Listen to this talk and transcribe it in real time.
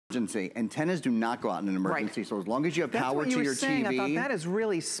emergency. Antennas do not go out in an emergency, so as long as you have power to your TV. I thought that is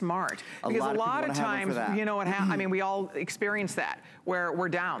really smart. Because a lot of times, you know what happens, I mean, we all experience that, where we're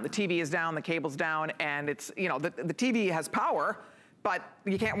down. The TV is down, the cable's down, and it's, you know, the TV has power, but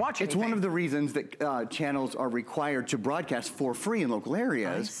you can't watch anything. It's one of the reasons that channels are required to broadcast for free in local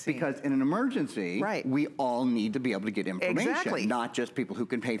areas, because in an emergency, we all need to be able to get information, not just people who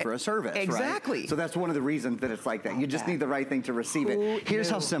can pay for a service, right? So that's one of the reasons that it's like that. You just need the right thing to receive it.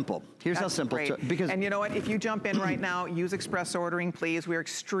 Here's how simple. Here's how simple. And you know what? If you jump in right now, use express ordering, please. We're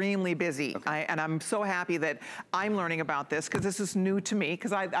extremely busy. And I'm so happy that I'm learning about this, because this is new to me,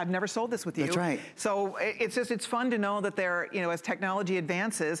 because I've never sold this with you. That's right. So it's fun to know that there, you know, as technology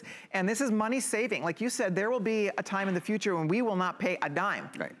advances, and this is money saving. Like you said, there will be a time in the future when we will not pay a dime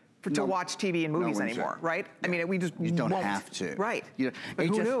to watch TV and movies anymore, right? I mean, we just don't have to. Right. But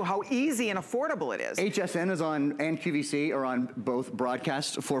who knew how easy and affordable it is? HSN is on, and QVC are on both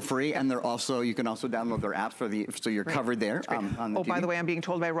broadcasts for free, and they're also, you can also download their apps for the, so you're covered there on the TV. By the way, I'm being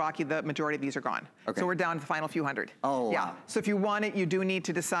told by Rocky the majority of these are gone. So we're down to the final few hundred. Wow. So if you want it, you do need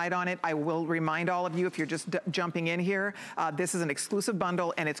to decide on it. I will remind all of you, if you're just jumping in here, this is an exclusive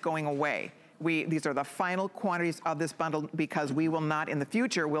bundle and it's going away. These are the final quantities of this bundle, because we will not in the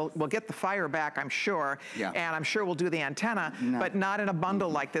future, we'll get the Fire back, I'm sure, and I'm sure we'll do the antenna, but not in a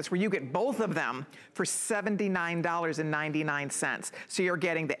bundle like this, where you get both of them for $79.99. So you're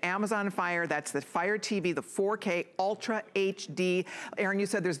getting the Amazon Fire, that's the Fire TV, the 4K Ultra HD. Aaron, you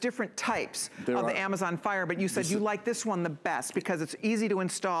said there's different types of the Amazon Fire, but you said you like this one the best because it's easy to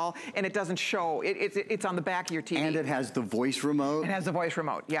install and it doesn't show. It's on the back of your TV. And it has the voice remote. It has the voice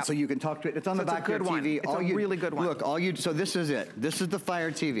remote, So you can talk to it. It's on the back of your TV. It's a really good one. Look, so this is it. This is the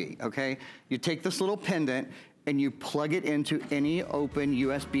Fire TV, okay? You take this little pendant and you plug it into any open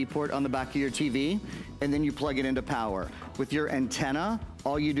USB port on the back of your TV, and then you plug it into power. With your antenna,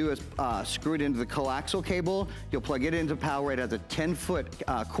 all you do is screw it into the coaxial cable. You'll plug it into power. It has a 10-foot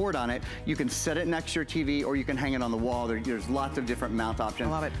cord on it. You can set it next to your TV, or you can hang it on the wall. There's lots of different mount options.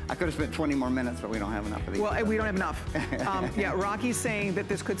 I love it. I could have spent 20 more minutes, but we don't have enough of these. Well, we don't have enough. Yeah, Rocky's saying that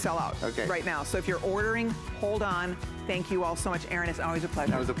this could sell out right now. So if you're ordering, hold on. Thank you all so much, Aaron. It's always a pleasure.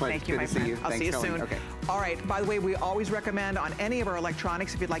 That was a pleasure. Thank you, my friend. I'll see you soon. All right, by the way, we always recommend on any of our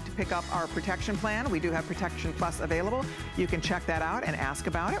electronics, if you'd like to pick up our protection plan, we do have Protection Plus available. You can check that out and ask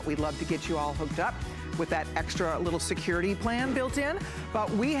about it. We'd love to get you all hooked up with that extra little security plan built in. But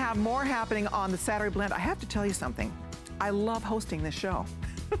we have more happening on the Saturday Blend. I have to tell you something. I love hosting this show.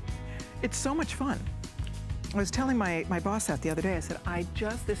 It's so much fun. I was telling my boss that the other day. I said,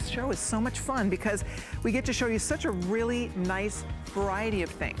 this show is so much fun because we get to show you such a really nice variety of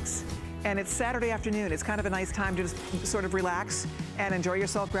things. And it's Saturday afternoon. It's kind of a nice time to just sort of relax and enjoy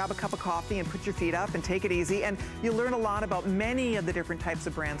yourself, grab a cup of coffee and put your feet up and take it easy. And you'll learn a lot about many of the different types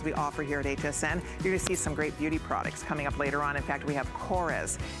of brands we offer here at HSN. You're gonna see some great beauty products coming up later on. In fact, we have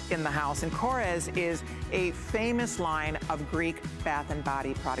Korres in the house. And Korres is a famous line of Greek bath and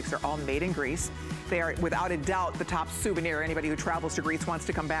body products. They're all made in Greece. They are, without a doubt, the top souvenir. Anybody who travels to Greece wants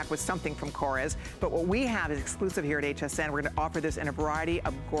to come back with something from Korres. But what we have is exclusive here at HSN. We're gonna offer this in a variety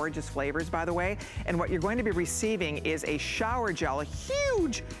of gorgeous flavors, by the way. And what you're going to be receiving is a shower gel, a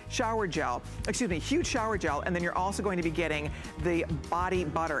huge shower gel, huge shower gel. And then you're also going to be getting the body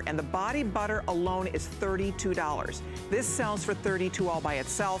butter. And the body butter alone is $32. This sells for $32 all by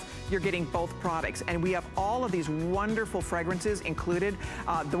itself. You're getting both products. And we have all of these wonderful fragrances included.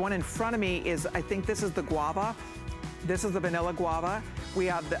 The one in front of me is, I think this is the guava. This is the vanilla guava. We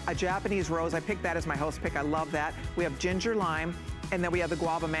have a Japanese rose. I picked that as my host pick. I love that. We have ginger lime, and then we have the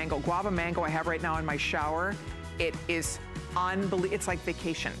guava mango. Guava mango I have right now in my shower. It is unbelievable. It's like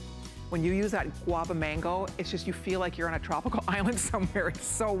vacation. When you use that guava mango, it's just, you feel like you're on a tropical island somewhere. It's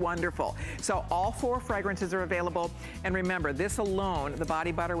so wonderful. So all 4 fragrances are available. And remember, this alone, the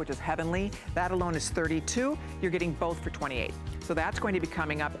body butter, which is heavenly, that alone is $32. You're getting both for $28. So that's going to be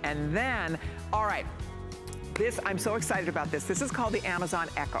coming up. And then, all right, I'm so excited about this. This is called the Amazon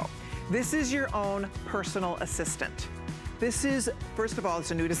Echo. This is your own personal assistant. This is, first of all, it's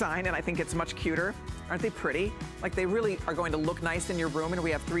a new design, and I think it's much cuter. Aren't they pretty? Like, they really are going to look nice in your room, and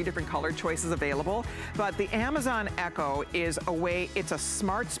we have 3 different color choices available. But the Amazon Echo is it's a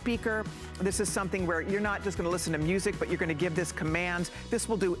smart speaker. This is something where you're not just gonna listen to music, but you're gonna give this commands. This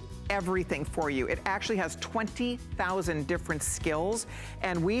will do everything for you. It actually has 20,000 different skills,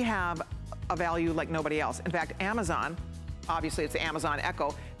 and we have a value like nobody else. In fact, Amazon, obviously it's the Amazon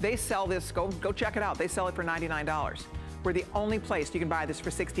Echo, they sell this, go check it out, they sell it for $99. We're the only place you can buy this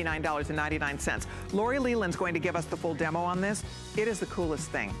for $69.99. Lori Leland's going to give us the full demo on this. It is the coolest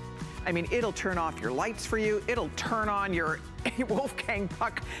thing. I mean, it'll turn off your lights for you. It'll turn on your Wolfgang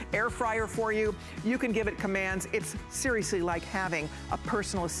Puck air fryer for you. You can give it commands. It's seriously like having a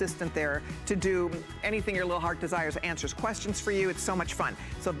personal assistant there to do anything your little heart desires, answers questions for you. It's so much fun.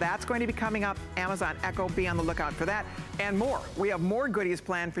 So that's going to be coming up. Amazon Echo, be on the lookout for that and more. We have more goodies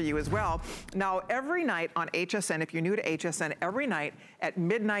planned for you as well. Now, every night on HSN, if you're new to HSN, every night at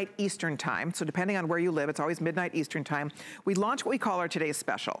midnight Eastern time, so depending on where you live, it's always midnight Eastern time, we launch what we call our Today's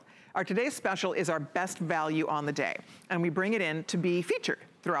Special. Our Today's Special is our best value on the day, and we bring it in to be featured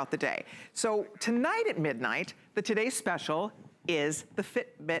throughout the day. So tonight at midnight, the Today's Special is the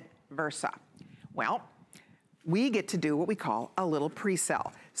Fitbit Versa. Well, we get to do what we call a little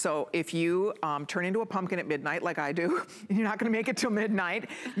pre-sell. So if you turn into a pumpkin at midnight like I do, and you're not gonna make it till midnight,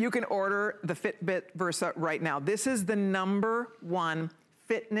 you can order the Fitbit Versa right now. This is the #1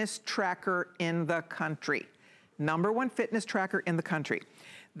 fitness tracker in the country. #1 fitness tracker in the country.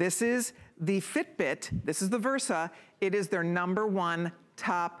 This is the Fitbit, this is the Versa. It is their #1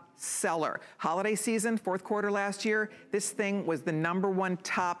 top seller. Holiday season, 4th quarter last year, this thing was the #1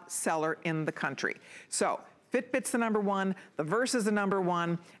 top seller in the country. So Fitbit's the #1, the Versa's the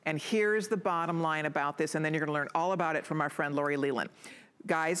 #1, and here's the bottom line about this, and then you're gonna learn all about it from our friend Lori Leland.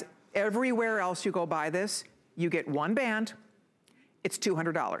 Guys, everywhere else you go buy this, you get one band, it's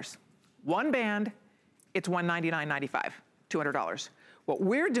 $200. One band, it's $199.95, $200. What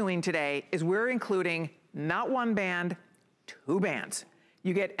we're doing today is we're including not one band, 2 bands.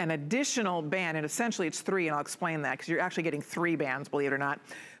 You get an additional band, and essentially it's 3, and I'll explain that, because you're actually getting 3 bands, believe it or not.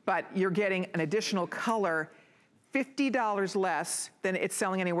 But you're getting an additional color, $50 less than it's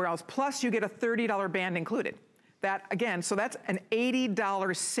selling anywhere else, plus you get a $30 band included. That, again, so that's an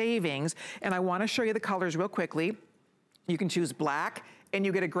 $80 savings, and I wanna show you the colors real quickly. You can choose black, and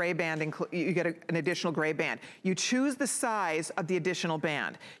you get a gray band, you get an additional gray band. You choose the size of the additional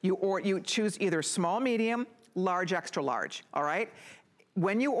band. You choose either small, medium, large, extra large, all right?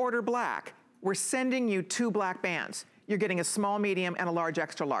 When you order black, we're sending you 2 black bands. You're getting a small, medium, and a large,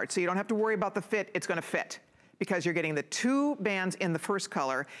 extra large. So you don't have to worry about the fit, it's gonna fit, because you're getting the 2 bands in the first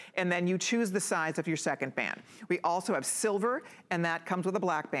color, and then you choose the size of your second band. We also have silver, and that comes with a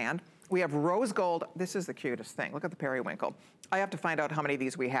black band. We have rose gold. This is the cutest thing. Look at the periwinkle. I have to find out how many of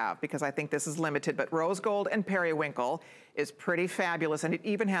these we have because I think this is limited, but rose gold and periwinkle is pretty fabulous, and it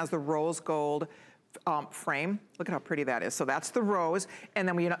even has the rose gold frame. Look at how pretty that is. So that's the rose, and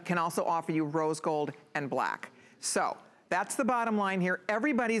then we can also offer you rose gold and black. So that's the bottom line here.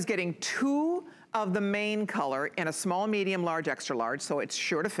 Everybody's getting 2 of the main color in a small, medium, large, extra large, so it's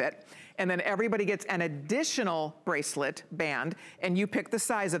sure to fit. And then everybody gets an additional bracelet band, and you pick the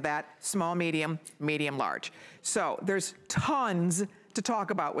size of that, small, medium, medium, large. So there's tons to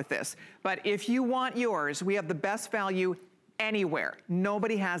talk about with this. But if you want yours, we have the best value anywhere.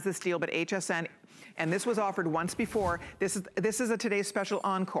 Nobody has this deal but HSN. And this was offered once before. This is a Today's Special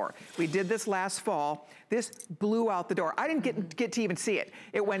encore. We did this last fall. This blew out the door. I didn't get to even see it.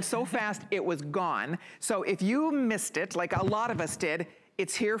 It went so fast, it was gone. So if you missed it, like a lot of us did,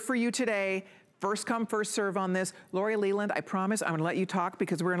 it's here for you today. First come, first serve on this. Lori Leland, I promise I'm gonna let you talk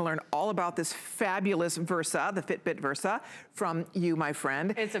because we're gonna learn all about this fabulous Versa, the Fitbit Versa, from you, my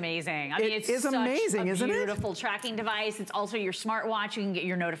friend. It's amazing. I mean, it's such amazing, isn't it? Beautiful tracking device. It's also your smartwatch. You can get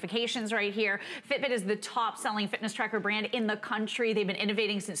your notifications right here. Fitbit is the top selling fitness tracker brand in the country. They've been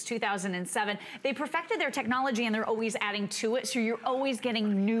innovating since 2007. They perfected their technology and they're always adding to it. So you're always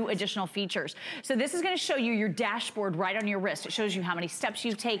getting new additional features. So this is gonna show you your dashboard right on your wrist. It shows you how many steps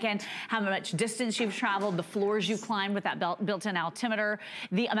you've taken, how much distance you've traveled, the floors you climbed with that built-in altimeter,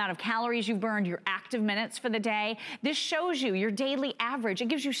 the amount of calories you've burned, your active minutes for the day. This shows you your daily average. It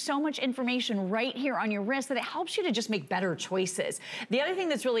gives you so much information right here on your wrist that it helps you to just make better choices. The other thing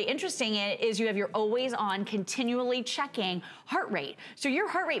that's really interesting is you have your always on, continually checking heart rate. So your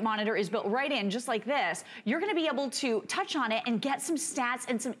heart rate monitor is built right in just like this. You're gonna be able to touch on it and get some stats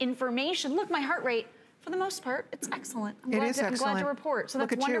and some information. Look, my heart rate, for the most part, it's excellent. I'm glad to report. So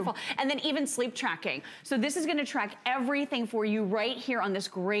that's wonderful. And then even sleep tracking. So this is gonna track everything for you right here on this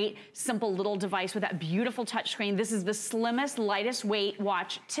great, simple little device with that beautiful touchscreen. This is the slimmest, lightest weight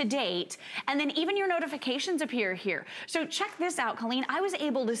watch to date. And then even your notifications appear here. So check this out, Colleen. I was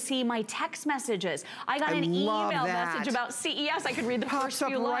able to see my text messages. I got an email message about CES. I could read the first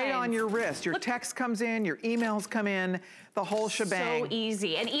few lines. Pops up right on your wrist. Your text comes in, your emails come in, the whole shebang. So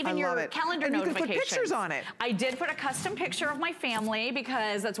easy. And even your calendar notifications. You can put pictures yours on it. I did put a custom picture of my family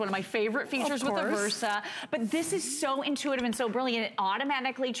because that's one of my favorite features with the Versa. But this is so intuitive and so brilliant. It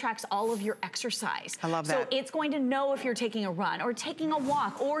automatically tracks all of your exercise. I love that. So it's going to know if you're taking a run or taking a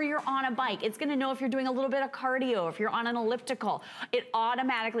walk or you're on a bike. It's going to know if you're doing a little bit of cardio, if you're on an elliptical. It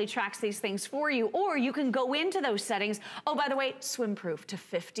automatically tracks these things for you. Or you can go into those settings. Oh, by the way, swim proof to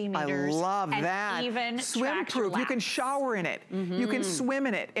 50 meters. I love that. Even swim proof. You can shower in it. You can swim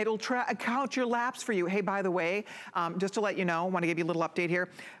in it. It'll count your laps for you. Hey, by the way, just to let you know, I want to give you a little update here.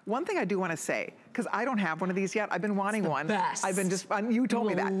 One thing I do want to say, because I don't have one of these yet. I've been wanting one. Best. I've been just, you told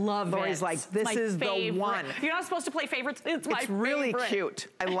me that. Love Lori's it. like, this is the one. You're not supposed to play favorites. It's my favorite. It's really cute.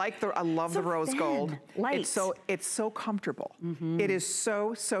 I love the rose gold. Light. It's so comfortable. It is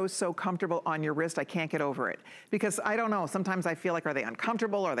so comfortable on your wrist. I can't get over it. Because I don't know, sometimes I feel like, are they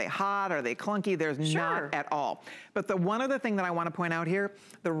uncomfortable? Are they hot? Are they clunky? There's not at all. But the one other thing that I want to point out here,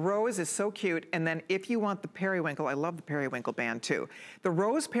 the rose is so cute. And then if you want the periwinkle, I love the periwinkle band too. The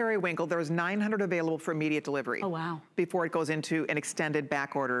rose periwinkle, there's 900 available for immediate delivery. Oh, wow. Before it goes into an extended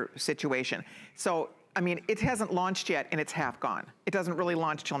back order situation. So, I mean, it hasn't launched yet and it's half gone. It doesn't really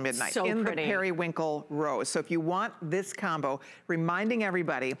launch till midnight. So in pretty. The periwinkle rose. So if you want this combo, reminding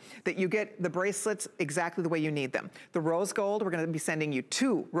everybody that you get the bracelets exactly the way you need them. The rose gold, we're gonna be sending you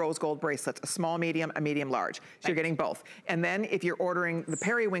 2 rose gold bracelets, a small medium, a medium large. So you're getting both. And then if you're ordering the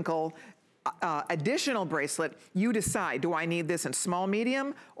periwinkle additional bracelet, you decide, do I need this in small,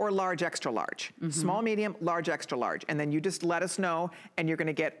 medium, or large, extra large? Small, medium, large, extra large. And then you just let us know, and you're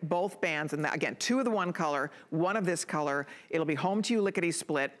gonna get both bands. And again, 2 of the one color, 1 of this color. It'll be home to you lickety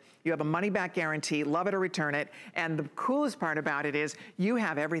split. You have a money back guarantee, love it or return it. And the coolest part about it is you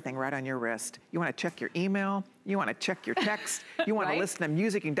have everything right on your wrist. You wanna check your email, you wanna check your text, you wanna listen to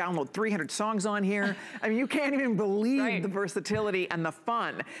music, you can download 300 songs on here. I mean, you can't even believe the versatility and the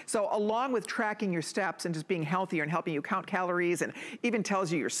fun. So along with tracking your steps and just being healthier and helping you count calories and even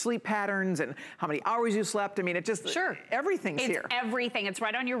tells you your sleep patterns and how many hours you slept. I mean, it just, everything's here. It's everything, it's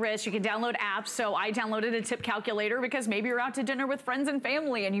right on your wrist. You can download apps. So I downloaded a tip calculator because maybe you're out to dinner with friends and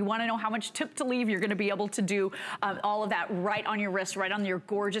family and you wanna know how much tip to leave. You're gonna be able to do all of that right on your wrist, right on your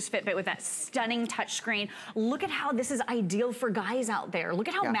gorgeous Fitbit with that stunning touchscreen. Look at how this is ideal for guys out there. Look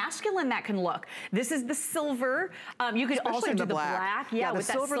at how masculine that can look. This is the silver. You could Especially also do the black. Yeah, with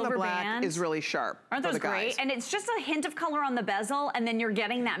that silver and the black band. is really sharp. Aren't those great? And it's just a hint of color on the bezel, and then you're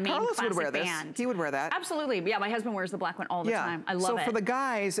getting that main Carlos classic would wear band. This. He would wear that. Absolutely. Yeah, my husband wears the black one all the time. I love it. So for the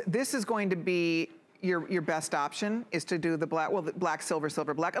guys, this is going to be your best option is to do the black, well, the black, silver,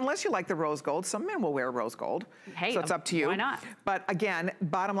 silver, black, unless you like the rose gold. Some men will wear rose gold. Hey, so it's up to you. Why not? But again,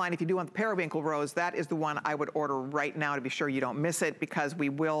 bottom line, if you do want the periwinkle rose, that is the one I would order right now to be sure you don't miss it, because we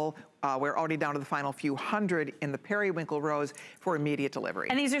will, we're already down to the final few hundred in the periwinkle rose for immediate delivery.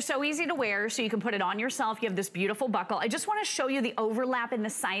 And these are so easy to wear, so you can put it on yourself. You have this beautiful buckle. I just want to show you the overlap in the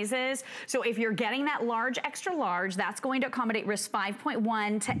sizes. So if you're getting that large, extra large, that's going to accommodate wrists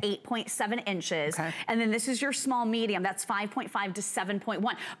 5.1 to 8.7 inches. And then this is your small medium, that's 5.5 to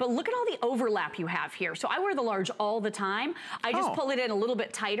 7.1. But look at all the overlap you have here. So I wear the large all the time. I just pull it in a little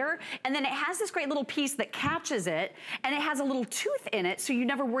bit tighter, and then it has this great little piece that catches it, and it has a little tooth in it, so you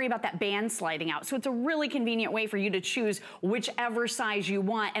never worry about that band sliding out. So it's a really convenient way for you to choose whichever size you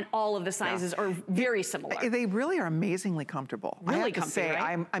want, and all of the sizes are very similar. They really are amazingly comfortable. Really I have comfy, to say,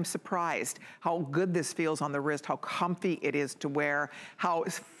 right? I'm surprised how good this feels on the wrist, how comfy it is to wear, how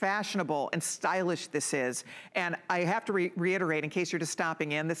fashionable and stylish this is. And I have to reiterate, in case you're just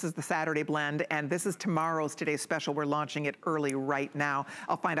stopping in, this is the Saturday blend, and this is today's special. We're launching it early right now.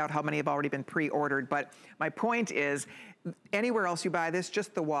 I'll find out how many have already been pre-ordered, but my point is, anywhere else you buy this,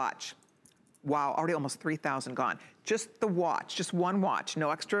 just the watch. Wow, already almost 3,000 gone. Just the watch, just one watch,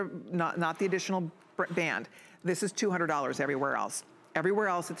 no extra, not the additional band. This is $200 everywhere else. Everywhere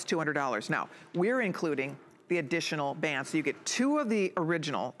else it's $200. Now, we're including the additional band. So you get 2 of the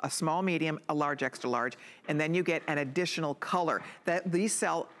original, a small, medium, a large, extra large, and then you get an additional color that these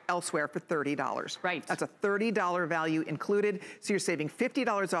sell elsewhere for $30. Right. That's a $30 value included. So you're saving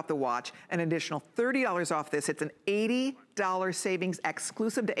 $50 off the watch, an additional $30 off this. It's an $80 savings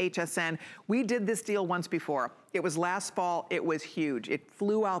exclusive to HSN. We did this deal once before. It was last fall. It was huge. It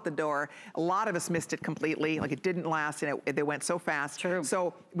flew out the door. A lot of us missed it completely. Like, it didn't last, and they went so fast. True.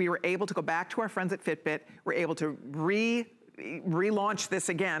 So we were able to go back to our friends at Fitbit. We're able to relaunched this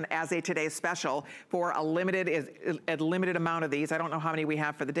again as a today's special for a limited amount of these. I don't know how many we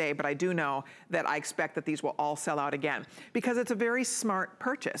have for the day, but I do know that I expect that these will all sell out again because it's a very smart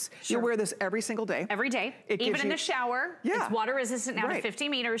purchase. Sure. You wear this every single day. Every day, even in the shower. Yeah. It's water resistant now to 50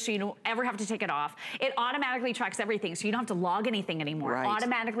 meters, so you don't ever have to take it off. It automatically tracks everything, so you don't have to log anything anymore. Right.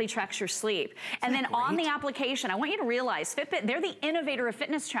 Automatically tracks your sleep. And then on the application, I want you to realize Fitbit, they're the innovator of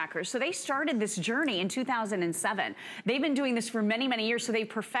fitness trackers. So they started this journey in 2007. They've been doing this for many, many years, so they've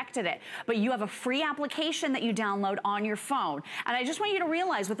perfected it. But you have a free application that you download on your phone. And I just want you to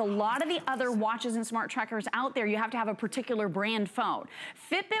realize with a lot of the other watches and smart trackers out there, you have to have a particular brand phone.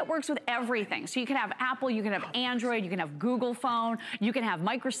 Fitbit works with everything. So you can have Apple, you can have Android, you can have Google phone, you can have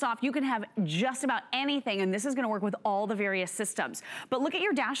Microsoft, you can have just about anything, and this is gonna work with all the various systems. But look at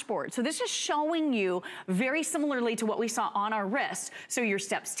your dashboard. So this is showing you very similarly to what we saw on our wrist. So your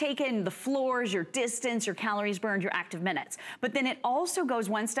steps taken, the floors, your distance, your calories burned, your active minutes. But then it also goes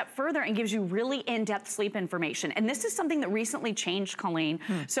one step further and gives you really in-depth sleep information. And this is something that recently changed, Colleen.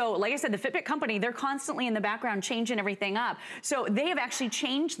 So like I said, the Fitbit company, they're constantly in the background changing everything up. So they have actually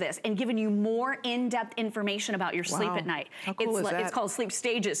changed this and given you more in-depth information about your sleep at night. How cool is that? It's called sleep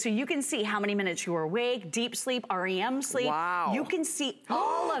stages. So you can see how many minutes you are awake, deep sleep, REM sleep. Wow. You can see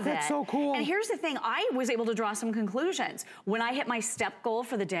all of it. That's so cool. And here's the thing, I was able to draw some conclusions. When I hit my step goal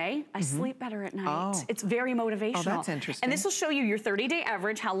for the day, I sleep better at night. It's very motivational. Oh, that's interesting. And this will show you your 30-day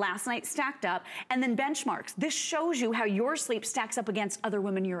average, how last night stacked up, and then benchmarks. This shows you how your sleep stacks up against other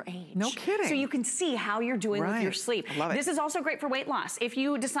women your age. No kidding. So you can see how you're doing with your sleep. I love it. This is also great for weight loss. If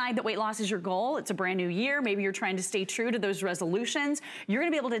you decide that weight loss is your goal, it's a brand new year, maybe you're trying to stay true to those resolutions, you're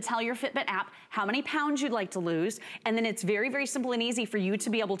gonna be able to tell your Fitbit app how many pounds you'd like to lose, and then it's very, very simple and easy for you to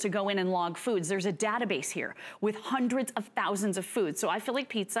be able to go in and log foods. There's a database here with hundreds of thousands of foods. So I feel like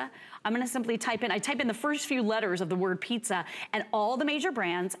pizza. I'm gonna simply type in the first few letters of the word pizza, and all the major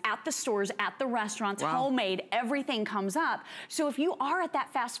brands at the stores, at the restaurants, homemade, everything comes up. So if you are at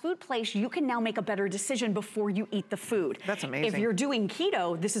that fast food place, you can now make a better decision before you eat the food. That's amazing. If you're doing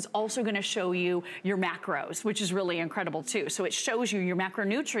keto, this is also gonna show you your macros, which is really incredible too. So it shows you your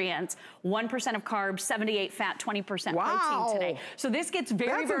macronutrients, 1% of carbs, 78 fat, 20% protein today. So this gets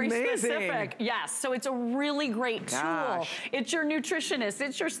very, very specific. Yes, so it's a really great tool. It's your nutritionist,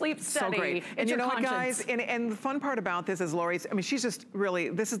 it's your sleep study. So great. And you know what, guys? And the fun part about this is Lori's, I mean, she's just really,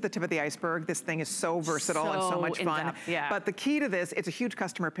 this is the tip of the iceberg. This thing is so versatile and so much fun. But the key to this, it's a huge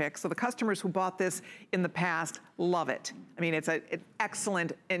customer pick. So the customers who bought this in the past love it. I mean, it's an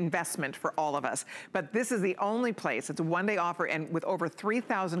excellent investment for all of us. But this is the only place, it's a one-day offer, and with over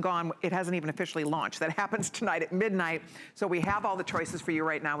 3,000 gone, it hasn't even officially launched. That happens tonight at midnight. So we have all the choices for you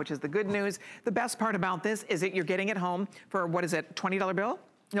right now, which is the good news. The best part about this is that you're getting it home for, what is it, $20 bill?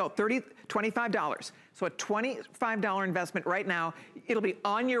 No, $25. So a $25 investment right now. It'll be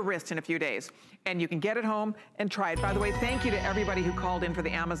on your wrist in a few days. And you can get it home and try it. By the way, thank you to everybody who called in for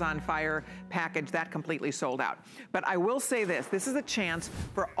the Amazon Fire package. That completely sold out. But I will say this is a chance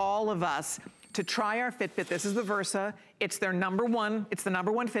for all of us to try our Fitbit. This is the Versa. It's their number one. It's the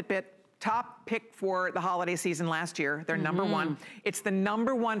number one Fitbit. Top pick for the holiday season last year. They're number one. It's the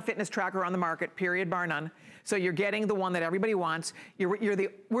number one fitness tracker on the market, period, bar none. So you're getting the one that everybody wants. We're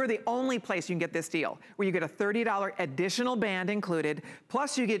the only place you can get this deal, where you get a $30 additional band included,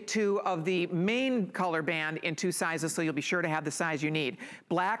 plus you get 2 of the main color band in 2 sizes, so you'll be sure to have the size you need.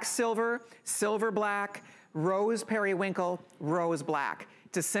 Black, silver, silver black, rose periwinkle, rose black.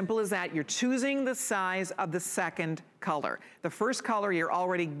 It's as simple as that. You're choosing the size of the second color. The first color, you're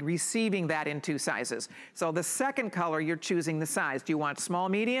already receiving that in 2 sizes. So the second color, you're choosing the size. Do you want small,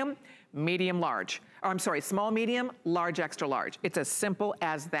 medium, medium, large? Or I'm sorry, small, medium, large, extra large. It's as simple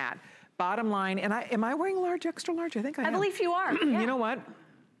as that. Bottom line, and am I wearing large, extra large? I think I am. I believe you are. You know what?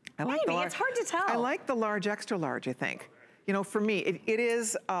 I like Maybe, it's hard to tell. I like the large, extra large, I think. You know, for me, it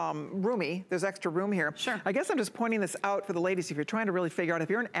is roomy. There's extra room here. Sure. I guess I'm just pointing this out for the ladies. If you're trying to really figure out, if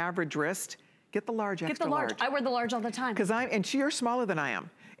you're an average wrist, get the large, extra large. Get the large. I wear the large all the time. And you're smaller than I am.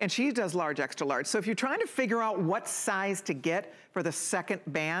 And she does large, extra large. So if you're trying to figure out what size to get for the second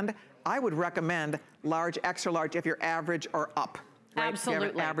band, I would recommend large, extra large if you're average or up. Right? Absolutely.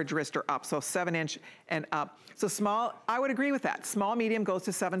 If you have an average wrist or up, so 7-inch and up. So small, I would agree with that. Small, medium goes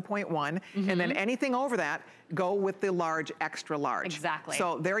to 7.1, and then anything over that, go with the large, extra large. Exactly.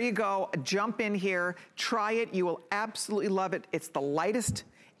 So there you go, jump in here, try it, you will absolutely love it. It's the lightest,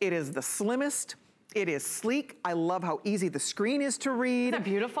 it is the slimmest, It is sleek. I love how easy the screen is to read. Isn't that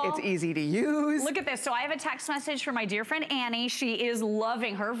beautiful? It's easy to use. Look at this. So I have a text message from my dear friend Annie. She is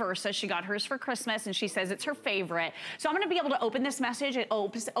loving her Versa. She got hers for Christmas and she says it's her favorite. So I'm gonna be able to open this message. It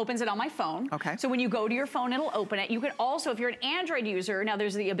opens it on my phone. Okay. So when you go to your phone, it'll open it. You can also, if you're an Android user, now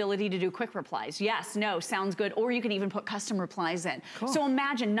there's the ability to do quick replies. Yes, no, sounds good. Or you can even put custom replies in. Cool. So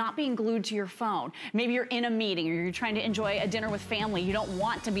imagine not being glued to your phone. Maybe you're in a meeting or you're trying to enjoy a dinner with family. You don't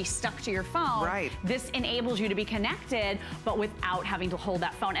want to be stuck to your phone. Right. This enables you to be connected, but without having to hold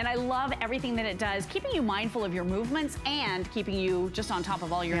that phone. And I love everything that it does, keeping you mindful of your movements and keeping you just on top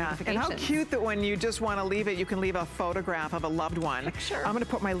of all your notifications. And how cute that when you just want to leave it, you can leave a photograph of a loved one. Picture. I'm going to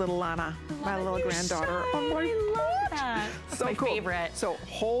put my little Lana, my little granddaughter. Oh my, love that. That's my cool. favorite. So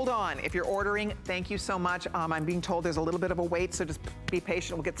hold on. If you're ordering, thank you so much. I'm being told there's a little bit of a wait, so just be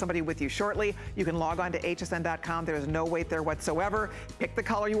patient. We'll get somebody with you shortly. You can log on to hsn.com. There's no wait there whatsoever. Pick the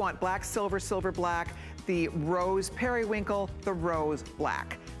color you want, black, silver, silver, black, the rose periwinkle, the rose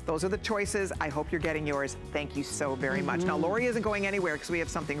black. Those are the choices. I hope you're getting yours. Thank you so very much. Now, Lori isn't going anywhere because we have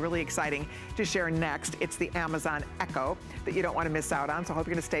something really exciting to share next. It's the Amazon Echo that you don't want to miss out on, so I hope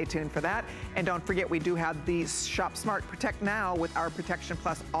you're going to stay tuned for that. And don't forget, we do have the Shop Smart Protect Now with our Protection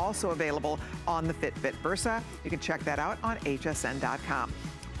Plus also available on the Fitbit Versa. You can check that out on hsn.com.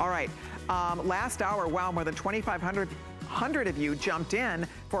 All right, last hour, wow, more than 2,500 of you jumped in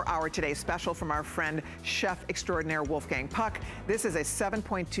for our today's special from our friend chef extraordinaire Wolfgang Puck. This is a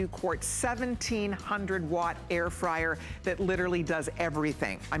 7.2 quart 1700 watt air fryer that literally does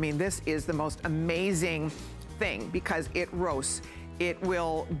everything. I mean, this is the most amazing thing because it roasts, it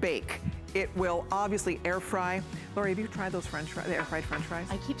will bake, it will obviously air fry. Lori, have you tried those French fries, the air fried French fries?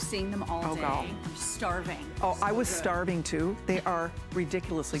 I keep seeing them all day. God. I'm starving. Oh, so I was good. starving too. They are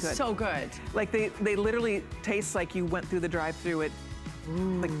ridiculously good. So good. Like they literally taste like you went through the drive-through at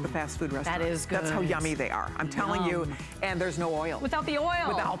like the fast food restaurant. That is good. That's how yummy they are. I'm telling you, and there's no oil. Without the oil.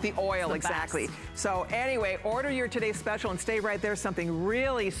 Without the oil, exactly. Best. So anyway, order your today's special and stay right there. Something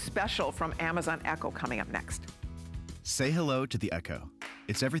really special from Amazon Echo coming up next. Say hello to the Echo.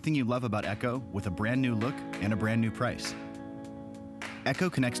 It's everything you love about Echo with a brand new look and a brand new price.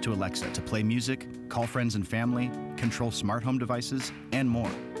 Echo connects to Alexa to play music, call friends and family, control smart home devices, and more.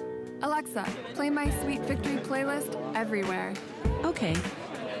 Alexa, play my Sweet Victory playlist everywhere. Okay.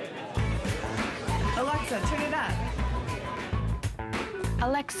 Alexa, turn it up.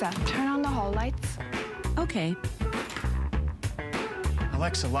 Alexa, turn on the hall lights. Okay.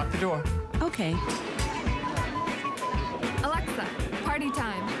 Alexa, lock the door. Okay. Alexa, party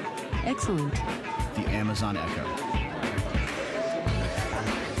time. Excellent. The Amazon Echo.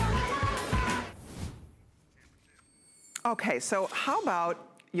 Okay, so how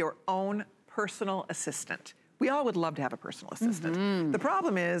about your own personal assistant? We all would love to have a personal assistant. The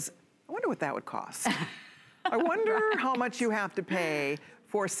problem is, I wonder what that would cost. I wonder how much you have to pay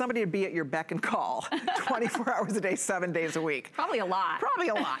for somebody to be at your beck and call 24 hours a day, 7 days a week. Probably a lot. Probably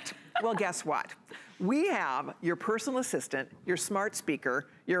a lot. Well, guess what? We have your personal assistant, your smart speaker,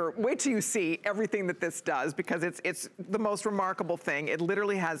 wait till you see everything that this does because it's the most remarkable thing. It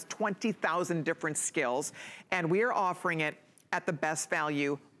literally has 20,000 different skills and we are offering it at the best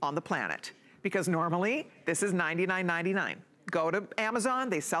value on the planet because normally this is $99.99. Go to Amazon,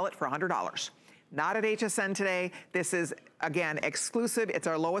 they sell it for $100. Not at HSN today. This is, again, exclusive. It's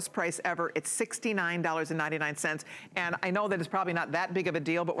our lowest price ever. It's $69.99. And I know that it's probably not that big of a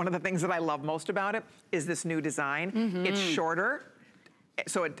deal, but one of the things that I love most about it is this new design. It's shorter,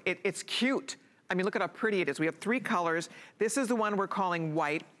 so it's cute. I mean, look at how pretty it is. We have 3 colors. This is the one we're calling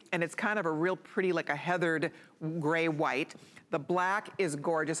white, and it's kind of a real pretty, like a heathered gray white. The black is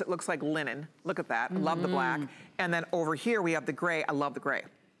gorgeous. It looks like linen. Look at that. I love the black. And then over here, we have the gray. I love the gray.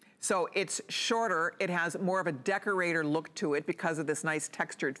 So it's shorter, it has more of a decorator look to it because of this nice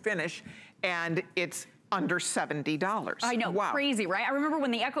textured finish, and it's under $70. I know, wow. Crazy, right? I remember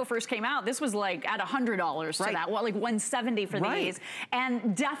when the Echo first came out, this was like at $100 to that, like $170 for these.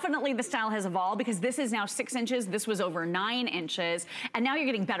 And definitely the style has evolved because this is now 6 inches, this was over 9 inches, and now you're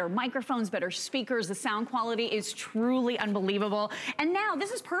getting better microphones, better speakers, the sound quality is truly unbelievable. And now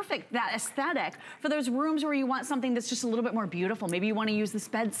this is perfect, that aesthetic, for those rooms where you want something that's just a little bit more beautiful. Maybe you want to use this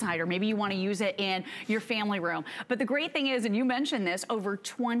bedside, or maybe you want to use it in your family room. But the great thing is, and you mentioned this, over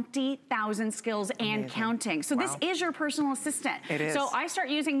 20,000 skills and counting. So this is your personal assistant. It is. So I start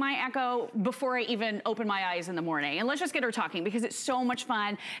using my Echo before I even open my eyes in the morning. And let's just get her talking because it's so much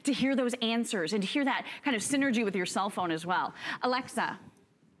fun to hear those answers and to hear that kind of synergy with your cell phone as well. Alexa,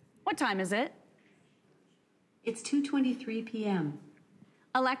 what time is it? It's 2:23 p.m.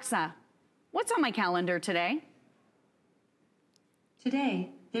 Alexa, what's on my calendar today? Today,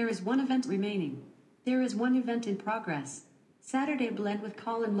 there is one event remaining. There is one event in progress. Saturday blend with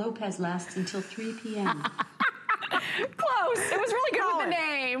Colleen Lopez lasts until 3 p.m. Close. It was really good with the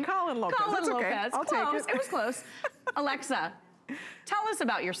name. Colleen Lopez. Colleen Lopez. Okay. I'll close. take it. It was close. Alexa, tell us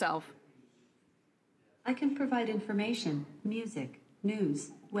about yourself. I can provide information, music, news,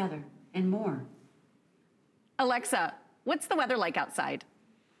 weather, and more. Alexa, what's the weather like outside?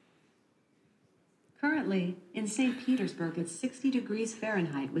 Currently, in St. Petersburg, it's 60 degrees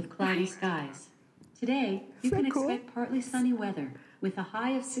Fahrenheit with cloudy skies. Today, you can expect partly sunny weather with a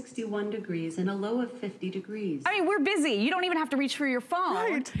high of 61 degrees and a low of 50 degrees. I mean, we're busy. You don't even have to reach for your phone.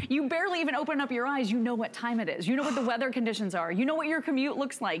 Right. You barely even open up your eyes. You know what time it is. You know what the weather conditions are. You know what your commute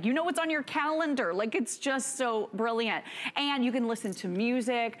looks like. You know what's on your calendar. Like, it's just so brilliant. And you can listen to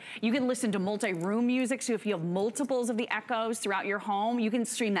music. You can listen to multi-room music. So if you have multiples of the Echoes throughout your home, you can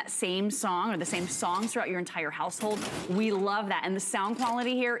stream that same song or the same songs throughout your entire household. We love that. And the sound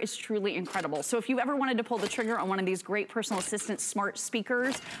quality here is truly incredible. So if you ever wanted to pull the trigger on one of these great personal assistant smart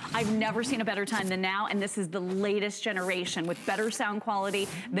speakers, I've never seen a better time than now, and this is the latest generation with better sound quality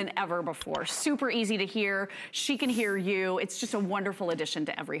than ever before. Super easy to hear. She can hear you. It's just a wonderful addition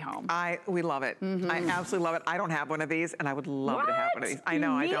to every home. We love it. I absolutely love it. I don't have one of these, and I would love to have one of these. I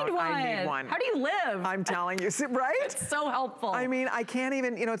know, I don't. I need one. How do you live? I'm telling you, right? It's so helpful. I mean, I can't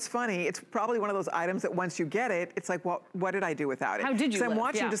even, you know, it's funny. It's probably one of those items that once you get it, it's like, well, what did I do without it? How did you live? I'm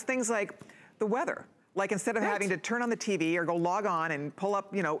watching just things like the weather. Like, instead of having to turn on the TV or go log on and pull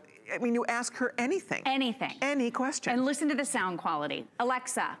up, you know, I mean, you ask her anything. Anything. Any question. And listen to the sound quality.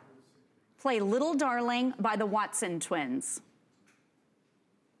 Alexa, play Little Darling by the Watson Twins.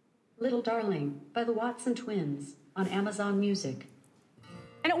 Little Darling by the Watson Twins on Amazon Music.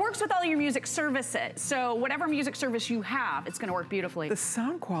 And it works with all your music services. So whatever music service you have, it's gonna work beautifully. The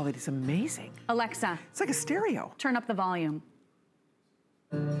sound quality is amazing. Alexa. It's like a stereo. Turn up the volume.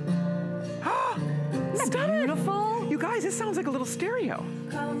 Isn't that beautiful? You guys, this sounds like a little stereo.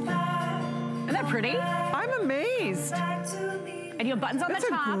 Isn't that pretty? I'm amazed. And you have buttons on the top.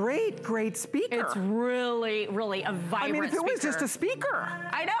 That's a great, great speaker. It's really, really a vibrant I mean, if it was just a speaker.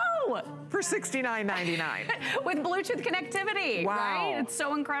 I know. For $69.99. With Bluetooth connectivity, wow. Right? It's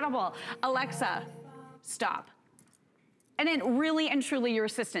so incredible. Alexa, stop. And then really and truly your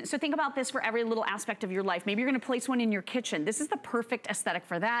assistant. So think about this for every little aspect of your life. Maybe you're gonna place one in your kitchen. This is the perfect aesthetic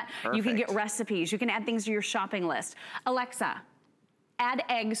for that. Perfect. You can get recipes. You can add things to your shopping list. Alexa, add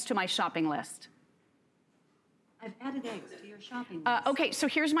eggs to my shopping list. I've added eggs to your shopping list. Okay, so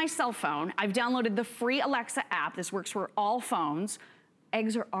here's my cell phone. I've downloaded the free Alexa app. This works for all phones.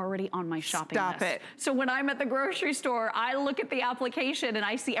 Eggs are already on my shopping list. Stop it. So when I'm at the grocery store, I look at the application and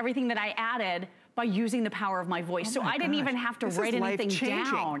I see everything that I added by using the power of my voice. So I didn't even have to write anything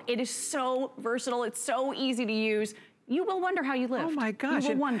down. It is so versatile. It's so easy to use. You will wonder how you live. Oh my gosh. You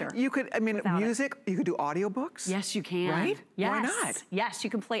will wonder. You could, I mean, music, you could do audiobooks. Yes, you can. Right? Yes. Why not? Yes, you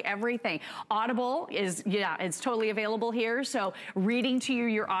can play everything. Audible is, yeah, it's totally available here. So reading to you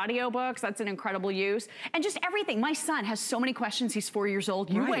your audiobooks, that's an incredible use. And just everything. My son has so many questions. He's 4 years old.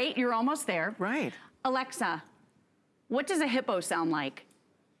 You wait, you're almost there. Right. Alexa, what does a hippo sound like?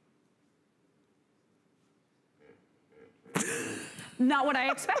 Not what I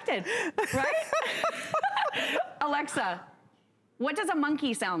expected, right? Alexa, what does a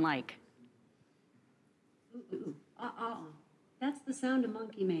monkey sound like? That's the sound a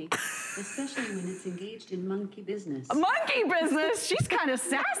monkey makes, especially when it's engaged in monkey business. Monkey business? She's kind of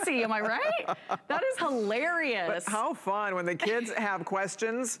sassy, am I right? That is hilarious. But how fun when the kids have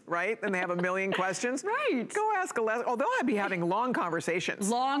questions, right? And they have a million questions. Right. Go ask Alexa. Oh, they'll be having long conversations.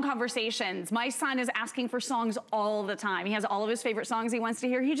 Long conversations. My son is asking for songs all the time. He has all of his favorite songs he wants to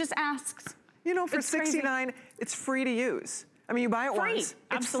hear. He just asks. You know, for $69, it's free to use. I mean, you buy it once.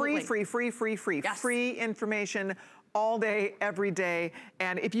 Absolutely. It's free. Yes. Free information all day, every day.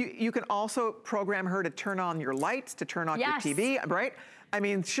 And if you can also program her to turn on your lights, to turn off your TV, right? I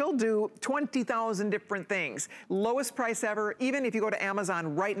mean, she'll do 20,000 different things. Lowest price ever. Even if you go to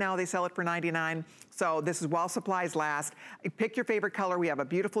Amazon right now, they sell it for $99. So this is while supplies last. Pick your favorite color. We have a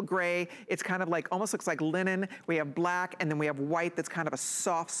beautiful gray. It's kind of like, almost looks like linen. We have black, and then we have white that's kind of a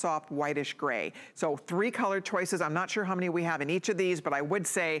soft, whitish gray. So 3 color choices. I'm not sure how many we have in each of these, but I would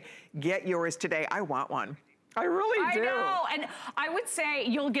say get yours today. I want one. I really do. I know, and I would say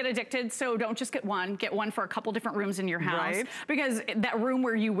you'll get addicted, so don't just get one. Get one for a couple different rooms in your house. Right. Because that room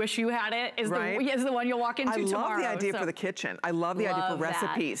where you wish you had it is, the one you'll walk into tomorrow. I love the idea for the kitchen. I love the idea for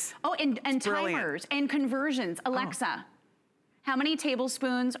recipes. Oh, and timers and conversions. Alexa, how many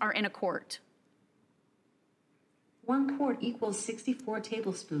tablespoons are in a quart? 1 quart equals 64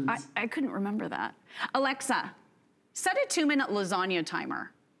 tablespoons. I couldn't remember that. Alexa, set a 2-minute lasagna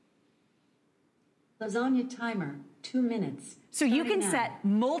timer. Lasagna timer, 2 minutes. So you can now. set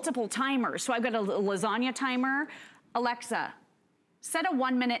multiple timers. So I've got a lasagna timer. Alexa, set a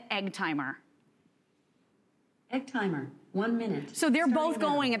 1-minute egg timer. Egg timer, 1 minute. So they're both now.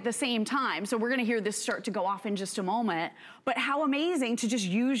 going at the same time. So we're gonna hear this start to go off in just a moment. But how amazing to just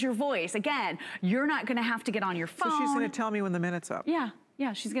use your voice. Again, you're not gonna have to get on your phone. So she's gonna tell me when the minute's up.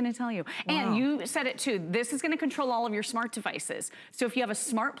 Yeah, she's gonna tell you. Wow. And you said it too, this is gonna control all of your smart devices. So if you have a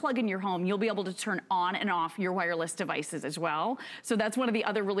smart plug in your home, you'll be able to turn on and off your wireless devices as well. So that's one of the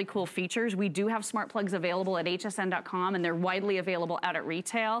other really cool features. We do have smart plugs available at hsn.com and they're widely available out at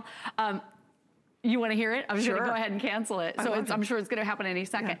retail. You wanna hear it? I'm gonna go ahead and cancel it. So I'm sure it's gonna happen any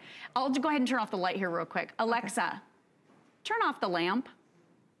second. Yeah. I'll go ahead and turn off the light here real quick. Alexa, turn off the lamp.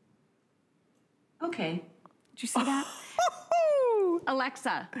 Okay. Did you see that?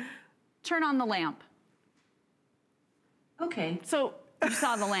 Alexa, turn on the lamp. Okay. So you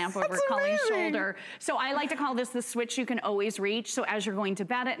saw the lamp over Colleen's shoulder. So I like to call this the switch you can always reach. So as you're going to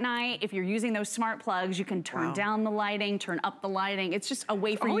bed at night, if you're using those smart plugs, you can turn down the lighting, turn up the lighting. It's just a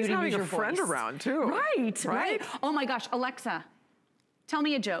way for you to use your voice. Always having a friend around too. Right. Oh my gosh, Alexa, tell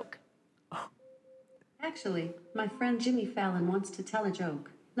me a joke. Actually, my friend Jimmy Fallon wants to tell a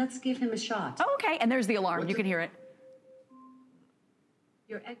joke. Let's give him a shot. Oh, okay, and there's the alarm. You can hear it.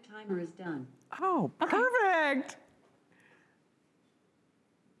 Your egg timer is done. Oh, perfect.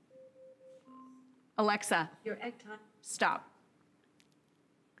 Alexa, your egg timer. Stop.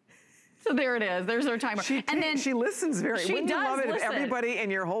 So there it is. There's our timer. She listens very. She Wouldn't you love it if listen. everybody in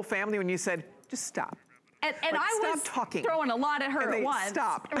your whole family, when you said, just stop. And I was talking. throwing a lot at her at once.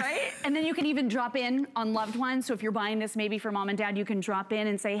 Stop. Right? And then you can even drop in on loved ones. So if you're buying this maybe for mom and dad, you can drop in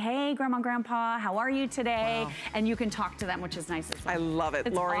and say, hey, grandma, grandpa, how are you today? Wow. And you can talk to them, which is nice as well. I love it.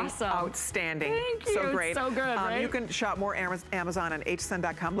 It's Lori, awesome. Outstanding. Thank you. So great. It's so good, right? You can shop more Amazon on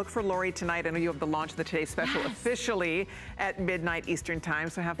hsn.com. Look for Lori tonight. I know you have the launch of the Today Special officially at midnight Eastern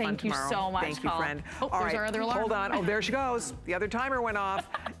time. So have fun tomorrow. Thank you so much, Thank you, friend. Oh, all there's right. our other alarm. Hold on. Oh, there she goes. The other timer went off.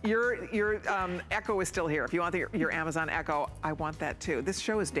 Your Echo is still here. If you want your Amazon Echo, I want that too. This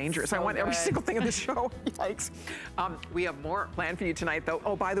show is dangerous. I want every single thing in the show. Yikes. We have more planned for you tonight, though.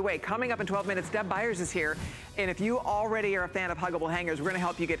 Oh, by the way, coming up in 12 minutes, Deb Byers is here. And if you already are a fan of huggable hangers, we're going to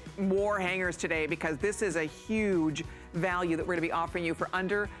help you get more hangers today because this is a huge value that we're going to be offering you for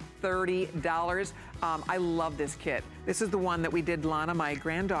under $30. I love this kit. This is the one that we did Lana, my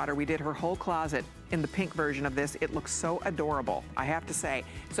granddaughter. We did her whole closet in the pink version of this. It looks so adorable, I have to say.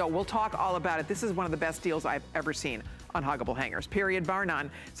 So we'll talk all about it. This is one of the best deals I've ever seen on huggable hangers, period, bar none.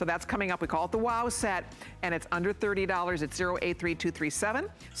 So that's coming up. We call it the Wow Set, and it's under $30. It's 083237.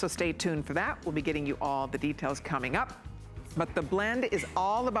 So stay tuned for that. We'll be getting you all the details coming up. But the blend is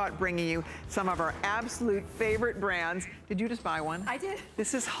all about bringing you some of our absolute favorite brands. Did you just buy one? I did.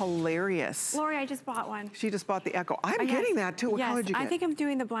 This is hilarious. Lori, I just bought one. She just bought the Echo. I'm getting that too. What color did you get? I think I'm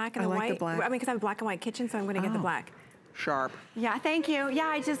doing the black and the white. I like the black. I mean, because I have a black and white kitchen, so I'm going to get the black. Sharp. Yeah, thank you. Yeah,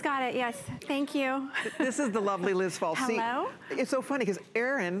 I just got it. Yes, thank you. This is the lovely Liz Falsey. Hello. It's so funny because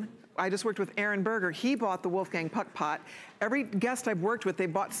Aaron, I just worked with Aaron Berger. He bought the Wolfgang Puck Pot. Every guest I've worked with, they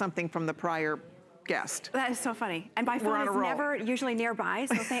bought something from the prior guest. That is so funny. And my phone is never usually nearby,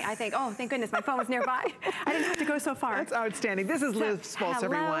 so I think, oh, thank goodness, my phone was nearby. I didn't have to go so far. That's outstanding. This is Liz Spultz,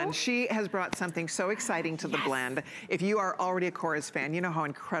 everyone. She has brought something so exciting to the blend. If you are already a Korres fan, you know how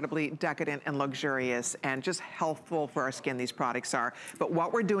incredibly decadent and luxurious and just healthful for our skin these products are. But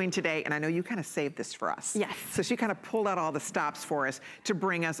what we're doing today, and I know you kind of saved this for us. Yes. So she kind of pulled out all the stops for us to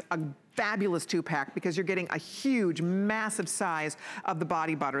bring us a fabulous 2-pack because you're getting a huge, massive size of the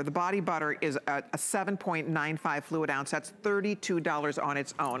body butter. The body butter is a 7.95 fluid ounce. That's $32 on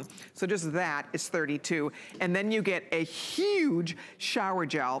its own. So just that is $32. And then you get a huge shower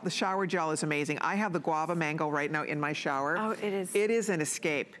gel. The shower gel is amazing. I have the guava mango right now in my shower. Oh, it is. It is an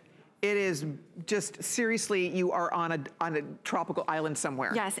escape. It is just, seriously, you are on a tropical island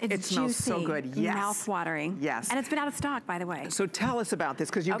somewhere. Yes, it's It smells juicy, so good. Yes. mouth-watering. Yes. And it's been out of stock, by the way. So tell us about this,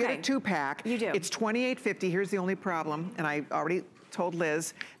 because you get a 2-pack. You do. It's $28.50. Here's the only problem, and I already told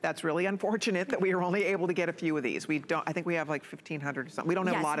Liz, that's really unfortunate that we are only able to get a few of these. We don't, I think we have like 1,500 or something. We don't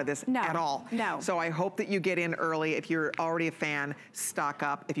have a lot of this at all. No. So I hope that you get in early. If you're already a fan, stock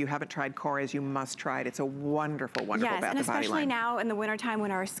up. If you haven't tried Korres, you must try it. It's a wonderful, wonderful Bath and Body line. Yes, and especially now in the wintertime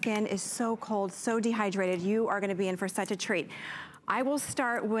when our skin is so cold, so dehydrated, you are gonna be in for such a treat. I will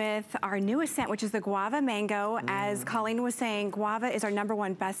start with our newest scent, which is the Guava Mango. As Colleen was saying, guava is our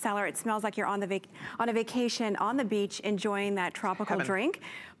 #1 bestseller. It smells like you're on a vacation on the beach enjoying that tropical drink,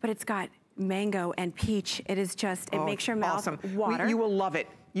 but it's got mango and peach. It is just, it makes your mouth water. You will love it.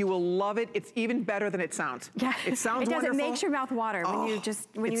 You will love it. It's even better than it sounds. Yeah. It sounds wonderful. It does. It makes your mouth water when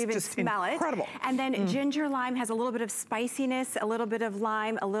you even smell it. Incredible. And then ginger lime has a little bit of spiciness, a little bit of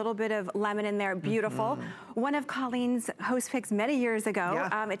lime, a little bit of lemon in there. Beautiful. One of Colleen's host picks many years ago.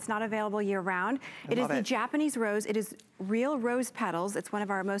 It's not available year round. It is the Japanese rose. It is real rose petals. It's one of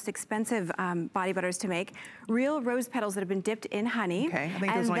our most expensive body butters to make. Real rose petals that have been dipped in honey. Okay, I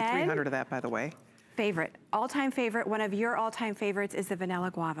think there's only 300 of that, by the way. Favorite, all-time favorite, one of your all-time favorites is the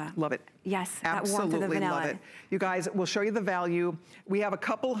vanilla guava. Love it. Yes, absolutely that warmth of the vanilla. Love it. You guys, we'll show you the value. We have a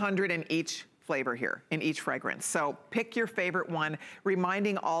couple hundred in each flavor here, in each fragrance. So pick your favorite one,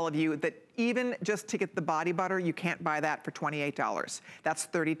 reminding all of you that even just to get the body butter, you can't buy that for $28. That's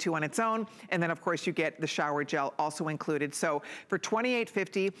 $32 on its own. And then of course you get the shower gel also included. So for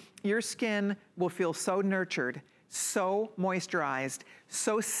 $28.50, your skin will feel so nurtured, so moisturized,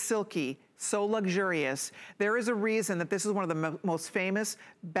 so silky, so luxurious. There is a reason that this is one of the most famous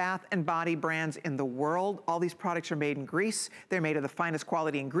bath and body brands in the world. All these products are made in Greece. They're made of the finest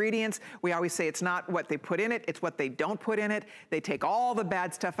quality ingredients. We always say it's not what they put in it, it's what they don't put in it. They take all the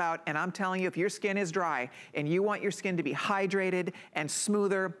bad stuff out, and I'm telling you, if your skin is dry and you want your skin to be hydrated and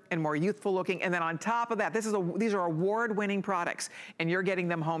smoother and more youthful looking, and then on top of that, these are award-winning products, and you're getting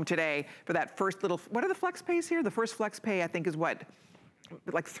them home today for that first little, what are the flex pays here? The first flex pay, I think, is what?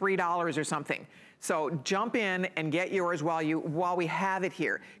 Like $3 or something. So jump in and get yours while we have it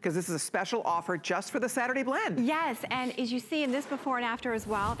here, because this is a special offer just for the Saturday blend. Yes, and as you see in this before and after as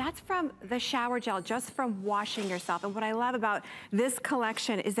well, that's from the shower gel, just from washing yourself. And what I love about this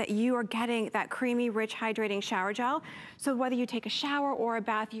collection is that you are getting that creamy, rich, hydrating shower gel. So whether you take a shower or a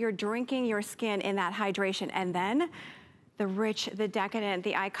bath, you're drinking your skin in that hydration. And then the rich, the decadent,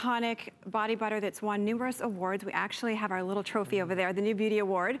 the iconic body butter that's won numerous awards. We actually have our little trophy over there, the New Beauty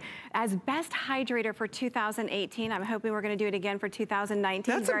Award, as Best Hydrator for 2018. I'm hoping we're gonna do it again for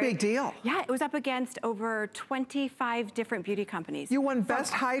 2019. That's a big deal. Yeah, it was up against over 25 different beauty companies. You won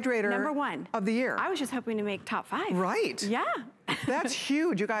Best Hydrator #1 of the year. I was just hoping to make top 5. Right. Yeah. That's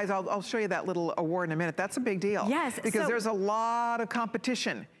huge. You guys, I'll show you that little award in a minute. That's a big deal. Yes. Because there's a lot of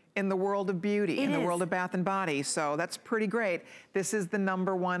competition in the world of beauty, in the world of bath and body. So that's pretty great. This is the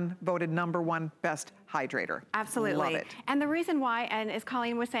voted number one best hydrator. Absolutely. Love it. And the reason why, and as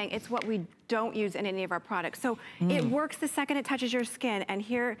Colleen was saying, it's what we don't use in any of our products. So it works the second it touches your skin. And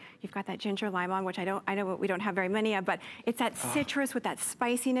here you've got that ginger lime on, which I know we don't have very many of, but it's that citrus with that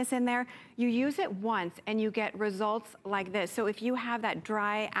spiciness in there. You use it once and you get results like this. So if you have that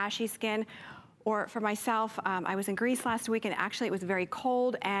dry, ashy skin, or for myself, I was in Greece last week and actually it was very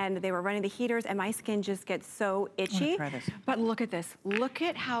cold and they were running the heaters and my skin just gets so itchy. Try this. But look at this. Look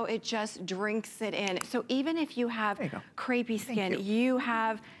at how it just drinks it in. So even if you have crepey skin, you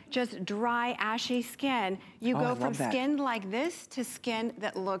have just dry, ashy skin, you go from skin like this to skin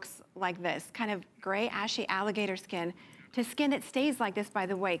that looks like this, kind of gray, ashy alligator skin, to skin that stays like this, by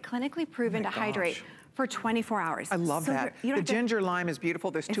the way, clinically proven to hydrate for 24 hours. I love that. The ginger lime is beautiful.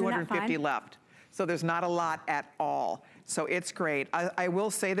 There's 250 left. So there's not a lot at all. So it's great. I will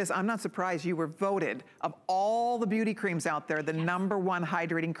say this, I'm not surprised you were voted, of all the beauty creams out there, the #1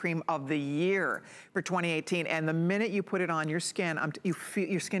 hydrating cream of the year for 2018. And the minute you put it on your skin, you feel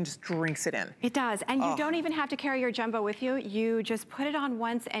your skin just drinks it in. It does. And you don't even have to carry your jumbo with you. You just put it on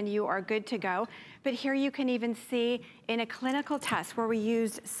once and you are good to go. But here you can even see in a clinical test where we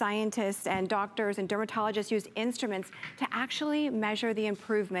used scientists and doctors and dermatologists used instruments to actually measure the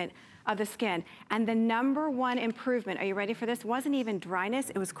improvement of the skin. And the #1 improvement, are you ready for this? Wasn't even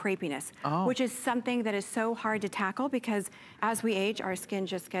dryness, it was crepiness, which is something that is so hard to tackle because as we age, our skin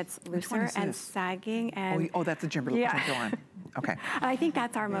just gets looser and sagging. And that's the ginger lime. Okay. I think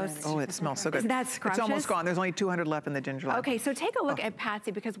that's our most. Oh, it smells so good. Isn't that scrumptious? It's almost gone. There's only 200 left in the ginger lime. Okay, so take a look at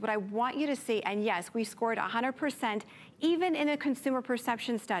Patsy, because what I want you to see, and yes, we scored 100%, even in a consumer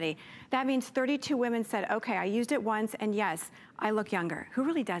perception study. That means 32 women said, okay, I used it once, and yes, I look younger. Who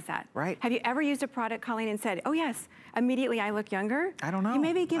really does that? Right. Have you ever used a product, Colleen, and said, oh yes, immediately I look younger? I don't know. You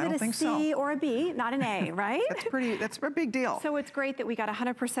maybe give it a C or a B, not an A, right? That's a big deal. So it's great that we got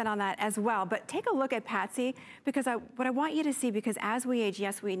 100% on that as well. But take a look at Patsy, because what I want you to see, because as we age,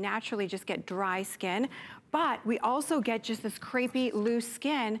 yes, we naturally just get dry skin, but we also get just this crepey, loose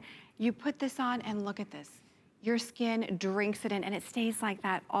skin. You put this on and look at this. Your skin drinks it in, and it stays like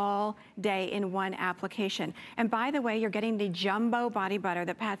that all day in one application. And by the way, you're getting the jumbo body butter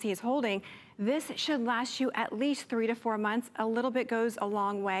that Patsy is holding. This should last you at least 3 to 4 months. A little bit goes a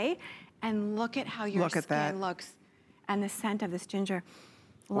long way. And look at how your skin looks. And the scent of this ginger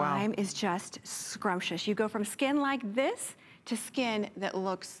lime is just scrumptious. You go from skin like this to skin that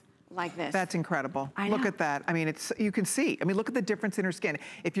looks like this. That's incredible. I know. Look at that. I mean, you can see. I mean, look at the difference in her skin.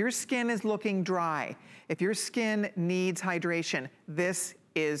 If your skin is looking dry, if your skin needs hydration, this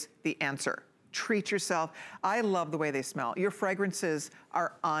is the answer. Treat yourself. I love the way they smell. Your fragrances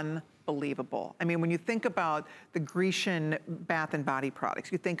are unbelievable. I mean, when you think about the Grecian bath and body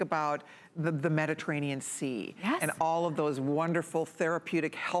products, you think about the Mediterranean Sea and all of those wonderful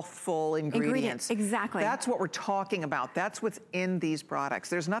therapeutic, healthful ingredients. Exactly. That's what we're talking about. That's what's in these products.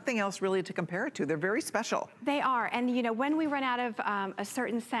 There's nothing else really to compare it to. They're very special. They are, and you know, when we run out of a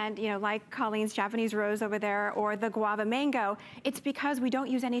certain scent, you know, like Colleen's Japanese Rose over there, or the Guava Mango, it's because we don't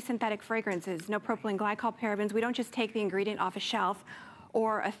use any synthetic fragrances, no propylene glycol, parabens. We don't just take the ingredient off a shelf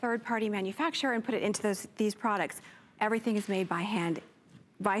or a third-party manufacturer and put it into these products. Everything is made by hand,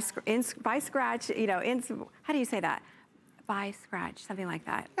 by scratch, you know, how do you say that? By scratch, something like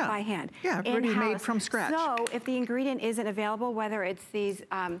that, by hand. Yeah, already made from scratch. So if the ingredient isn't available, whether it's these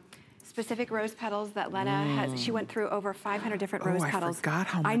specific rose petals that Lena has, she went through over 500 different rose petals. I forgot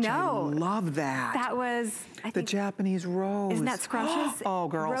how much I love that. That was, I think, the Japanese rose. Isn't that scrumptious? Oh,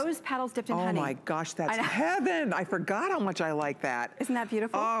 girls. Rose petals dipped in honey. Oh my gosh, that's heaven. I forgot how much I like that. Isn't that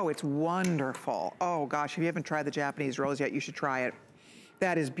beautiful? Oh, it's wonderful. Oh gosh, if you haven't tried the Japanese rose yet, you should try it.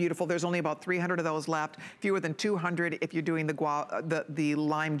 That is beautiful. There's only about 300 of those left, fewer than 200 if you're doing the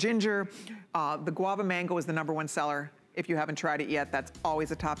lime ginger. The guava mango is the #1 seller. If you haven't tried it yet, that's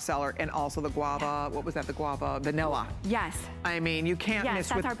always a top seller. And also the guava, what was that, the guava vanilla. Yes. I mean, you can't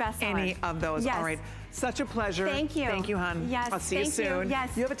miss with any of those. Yes. All right, such a pleasure. Thank you. Thank you, hon. Yes, I'll see you soon.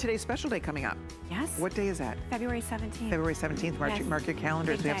 Yes. You have a Today's Special Day coming up. Yes. What day is that? February 17th. February 17th, mark your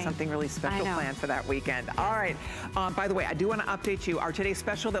calendars. Big We have day. something really special planned for that weekend. All right, by the way, I do want to update you. Our Today's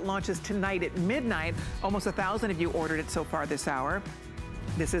Special that launches tonight at midnight, almost 1,000 of you ordered it so far this hour.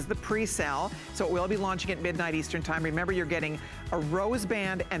 This is the pre-sale, so it will be launching at midnight Eastern time. Remember, you're getting a rose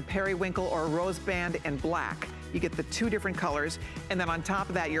band and periwinkle, or a rose band and black. You get the 2 different colors. And then on top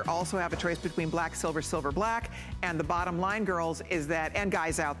of that, you also have a choice between black, silver, silver, black. And the bottom line, girls, is that, and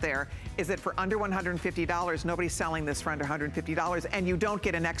guys out there, is that for under $150, nobody's selling this for under $150, and you don't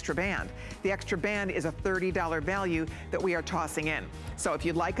get an extra band. The extra band is a $30 value that we are tossing in. So if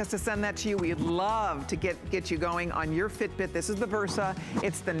you'd like us to send that to you, we'd love to get you going on your Fitbit. This is the Versa.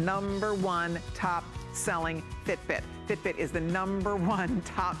 It's the #1 top selling Fitbit. Fitbit is the #1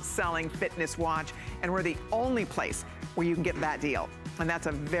 top selling fitness watch, and we're the only place where you can get that deal. And that's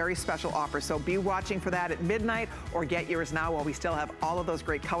a very special offer. So be watching for that at midnight, or get yours now while we still have all of those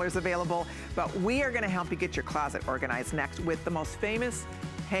great colors available. But we are going to help you get your closet organized next with the most famous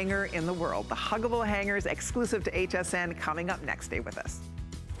hanger in the world. The Huggable Hangers, exclusive to HSN, coming up next. Stay with us.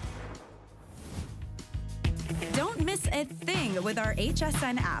 Don't miss a thing with our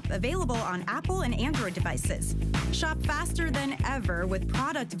HSN app, available on Apple and Android devices. Shop faster than ever with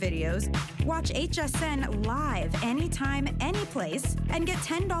product videos. Watch HSN live anytime, anyplace, and get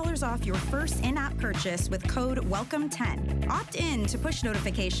 $10 off your first in-app purchase with code WELCOME10. Opt in to push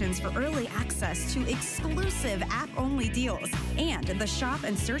notifications for early access to exclusive app-only deals. And the shop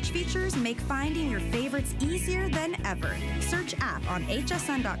and search features make finding your favorites easier than ever. Search app on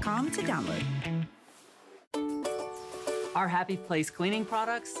hsn.com to download. Our Happy Place cleaning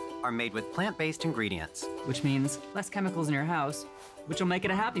products are made with plant-based ingredients, which means less chemicals in your house, which will make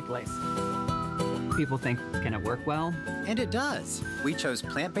it a happy place. People think, can it work well? And it does. We chose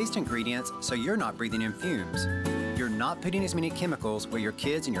plant-based ingredients so you're not breathing in fumes. You're not putting as many chemicals where your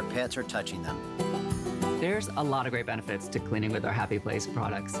kids and your pets are touching them. There's a lot of great benefits to cleaning with our Happy Place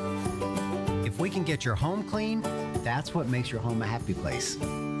products. If we can get your home clean, that's what makes your home a happy place.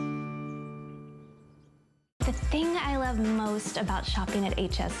 The thing I love most about shopping at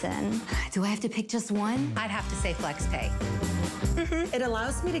HSN. Do I have to pick just one? I'd have to say FlexPay. It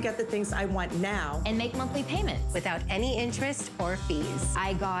allows me to get the things I want now and make monthly payments without any interest or fees.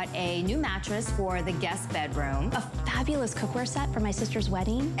 I got a new mattress for the guest bedroom, a fabulous cookware set for my sister's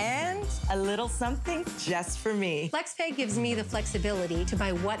wedding, and a little something just for me. FlexPay gives me the flexibility to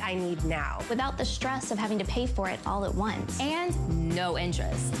buy what I need now without the stress of having to pay for it all at once. And no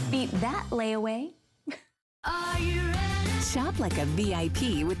interest. Beat that layaway. Are you ready? Shop like a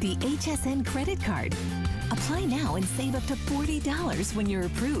VIP with the HSN credit card. Apply now and save up to $40 when you're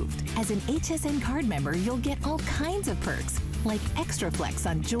approved. As an HSN card member, you'll get all kinds of perks, like extra flex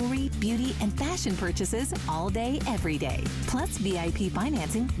on jewelry, beauty, and fashion purchases all day, every day. Plus VIP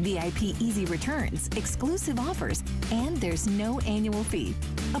financing, VIP easy returns, exclusive offers, and there's no annual fee.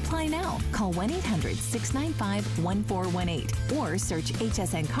 Apply now. Call 1-800-695-1418 or search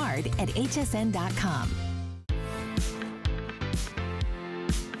HSN card at hsn.com.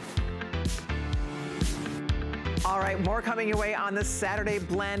 All right, right, more coming your way on this Saturday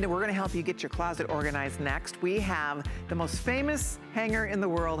blend. We're gonna help you get your closet organized next. We have the most famous hanger in the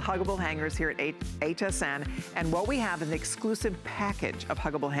world, huggable hangers here at HSN. And what we have is an exclusive package of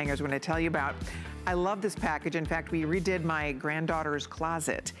huggable hangers we're gonna tell you about. I love this package. In fact, we redid my granddaughter's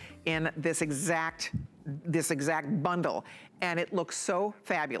closet in this exact bundle, and it looks so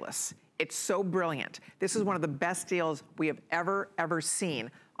fabulous. It's so brilliant. This is one of the best deals we have ever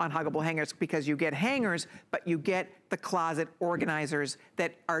seen on huggable hangers, because you get hangers, but you get the closet organizers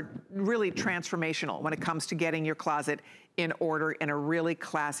that are really transformational when it comes to getting your closet in order in a really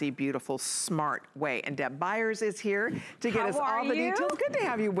classy, beautiful, smart way. And Deb Byers is here to get us all the details. Good to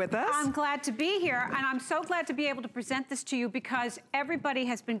have you with us. I'm glad to be here, and I'm so glad to be able to present this to you because everybody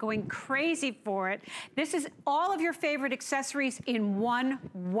has been going crazy for it. This is all of your favorite accessories in one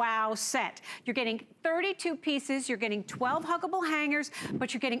wow set. You're getting 32 pieces, you're getting 12 huggable hangers,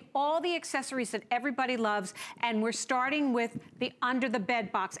 but you're getting all the accessories that everybody loves, and we're starting with the under the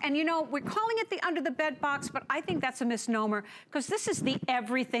bed box. And you know, we're calling it the under the bed box, but I think that's a misnomer, because this is the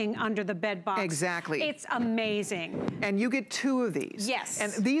everything under the bed box. Exactly. It's amazing. And you get 2 of these. Yes.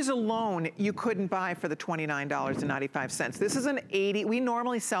 And these alone, you couldn't buy for the $29.95. This is an we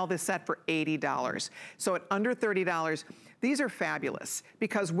normally sell this set for $80. So at under $30, these are fabulous,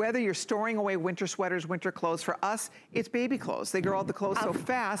 because whether you're storing away winter sweaters, winter clothes, for us, it's baby clothes. They grow out the clothes so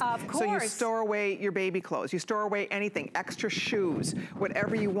fast. Of course. So you store away your baby clothes. You store away anything, extra shoes,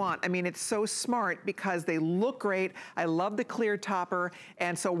 whatever you want. I mean, it's so smart because they look great. I love the clear topper.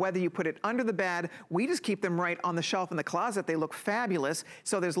 And so whether you put it under the bed, we just keep them right on the shelf in the closet. They look fabulous.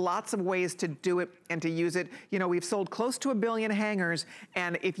 So there's lots of ways to do it and to use it. You know, we've sold close to 1 billion hangers.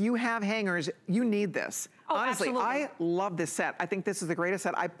 And if you have hangers, you need this. Oh, honestly, absolutely. I love this set. I think this is the greatest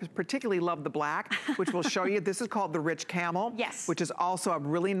set. I particularly love the black, which we'll show you. This is called the Rich Camel. Yes. Which is also a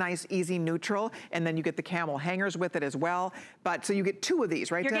really nice, easy neutral. And then you get the camel hangers with it as well. But so you get 2 of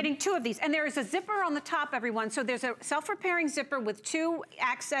these, right, You're Deb? getting 2 of these. And there is a zipper on the top, everyone. So there's a self-repairing zipper with two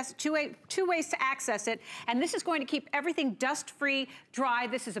ways to access it. And this is going to keep everything dust-free, dry.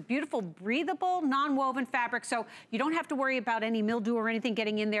 This is a beautiful, breathable, non-woven fabric. So you don't have to worry about any mildew or anything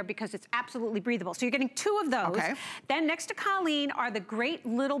getting in there, because it's absolutely breathable. So you're getting 2 of those. Okay. Then next to Colleen are the great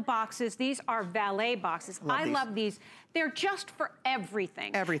little boxes. These are valet boxes. I love these. They're just for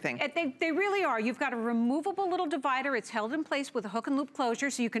everything. Everything. They really are. You've got a removable little divider. It's held in place with a hook and loop closure,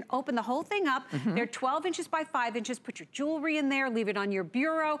 so you can open the whole thing up. They're 12 inches by 5 inches. Put your jewelry in there, leave it on your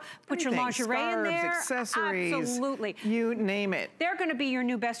bureau, put your lingerie in there. Accessories. Absolutely. You name it. They're gonna be your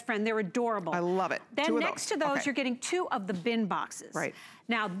new best friend. They're adorable. I love it. Then next to those, Okay. you're getting 2 of the bin boxes. Right.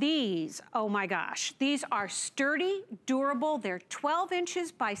 Now these, oh my gosh, these are sturdy, durable. They're 12 inches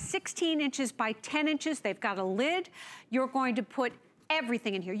by 16 inches by 10 inches. They've got a lid. You're going to put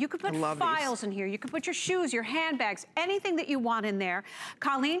everything in here. You could put files in here. You could put your shoes, your handbags, anything that you want in there.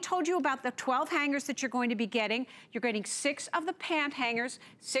 Colleen told you about the 12 hangers that you're going to be getting. You're getting 6 of the pant hangers,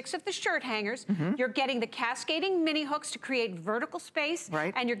 6 of the shirt hangers. You're getting the cascading mini hooks to create vertical space.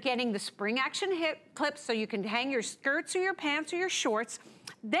 Right. And you're getting the spring action hip clips so you can hang your skirts or your pants or your shorts.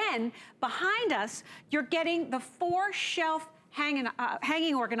 Then behind us, you're getting the 4-shelf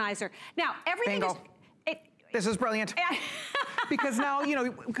hanging organizer. Now, everything is... This is brilliant. Because now, you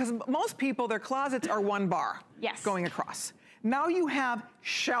know, because most people, their closets are 1 bar going across. Now you have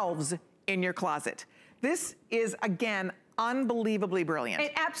shelves in your closet. This is, again, unbelievably brilliant.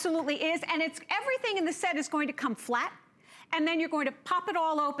 It absolutely is, and it's everything in the set is going to come flat, and then you're going to pop it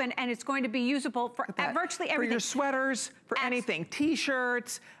all open, and it's going to be usable for virtually everything. For your sweaters, for anything,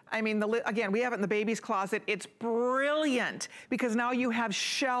 T-shirts. I mean, again, we have it in the baby's closet. It's brilliant because now you have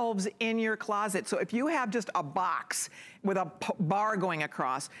shelves in your closet. So if you have just a box with a bar going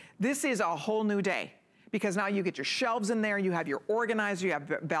across, this is a whole new day. Because now you get your shelves in there, you have your organizer, you have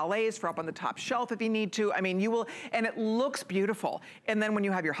valets for up on the top shelf if you need to. I mean, you will, and it looks beautiful. And then when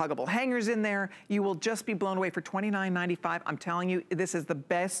you have your huggable hangers in there, you will just be blown away for $29.95. I'm telling you, this is the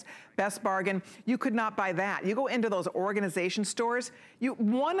best bargain. You could not buy that. You go into those organization stores,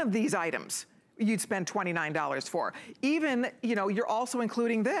 one of these items, you'd spend $29 for. Even, you know, you're also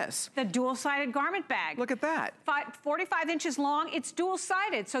including this. The dual-sided garment bag. Look at that. 45 inches long, it's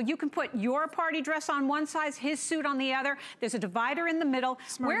dual-sided. So you can put your party dress on one side, his suit on the other. There's a divider in the middle.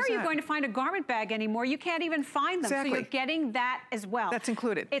 Where are you going to find a garment bag anymore? You can't even find them. Exactly. So you're getting that as well. That's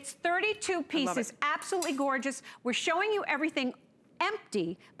included. It's 32 pieces, absolutely gorgeous. We're showing you everything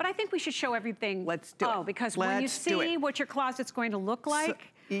empty, but I think we should show everything. Let's do it. Oh, because when you see what your closet's going to look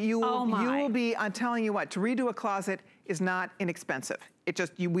like, you will be, I'm telling you what, to redo a closet is not inexpensive. It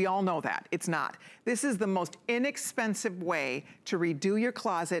just, we all know that. It's not. This is the most inexpensive way to redo your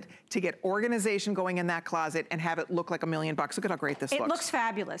closet, to get organization going in that closet and have it look like $1 million. Look at how great this looks. It looks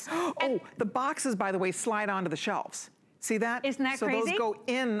fabulous. Oh, the boxes, by the way, slide onto the shelves. See that? Isn't that crazy? So those go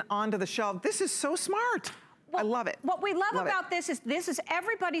in onto the shelf. This is so smart. I love it. What we love about this is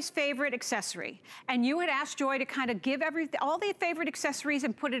everybody's favorite accessory. And you had asked Joy to kind of give all the favorite accessories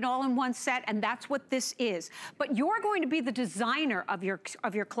and put it all in one set, and that's what this is. But you're going to be the designer of your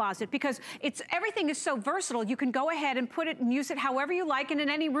closet, because everything is so versatile. You can go ahead and put it and use it however you like and in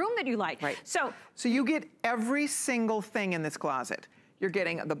any room that you like. Right. So you get every single thing in this closet. You're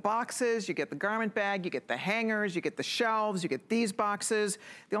getting the boxes, you get the garment bag, you get the hangers, you get the shelves, you get these boxes.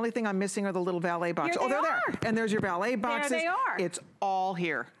 The only thing I'm missing are the little valet boxes. Here they they're are. there. And there's your valet boxes. There they are. It's all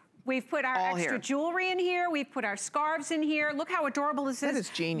here. We've put our extra jewelry in here. We've put our scarves in here. Look how adorable this is. That is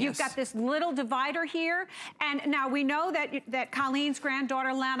genius. You've got this little divider here. And now we know that Colleen's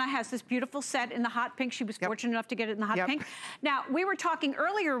granddaughter, Lana, has this beautiful set in the hot pink. She was fortunate enough to get it in the hot pink. Now, we were talking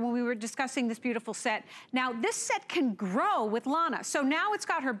earlier when we were discussing this beautiful set. Now, this set can grow with Lana. So now it's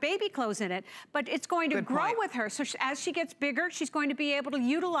got her baby clothes in it, but it's going to grow with her. So as she gets bigger, she's going to be able to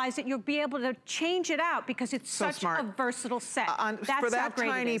utilize it. You'll be able to change it out because it's such a versatile set. That's for that how great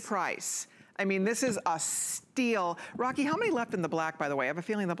tiny it is. price. I mean, this is a steal. Rocky, how many left in the black, by the way? I have a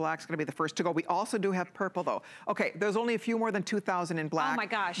feeling the black's gonna be the first to go. We also do have purple, though. Okay, there's only a few more than 2,000 in black. Oh my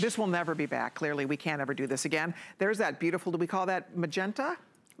gosh. This will never be back, clearly. We can't ever do this again. There's that beautiful, do we call that magenta?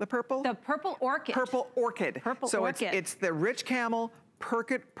 The purple? The purple orchid. Purple orchid. Purple orchid. So it's the rich camel,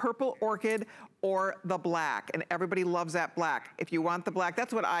 purple orchid, or the black, and everybody loves that black. If you want the black,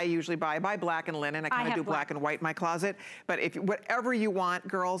 that's what I usually buy. I buy black and linen. I kind of do black and white in my closet. But whatever you want,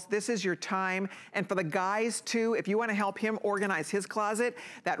 girls, this is your time. And for the guys too, if you want to help him organize his closet,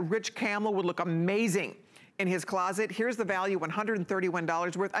 that rich camel would look amazing in his closet. Here's the value,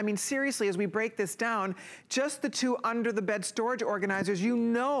 $131 worth. I mean, seriously, as we break this down, just the two under the bed storage organizers, you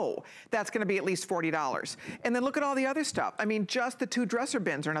know that's gonna be at least $40. And then look at all the other stuff. I mean, just the two dresser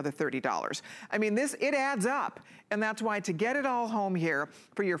bins are another $30. I mean, it adds up. And that's why to get it all home here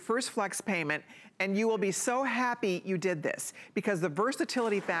for your first flex payment, and you will be so happy you did this, because the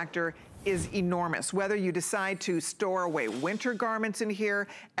versatility factor is enormous. Whether you decide to store away winter garments in here,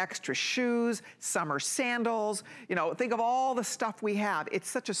 extra shoes, summer sandals, think of all the stuff we have. It's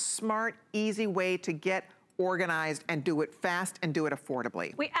such a smart, easy way to get organized and do it fast and do it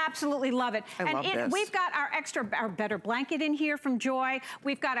affordably. We absolutely love it. I love this. We've got our better blanket in here from Joy.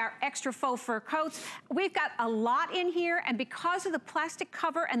 We've got our extra faux fur coats. We've got a lot in here, and because of the plastic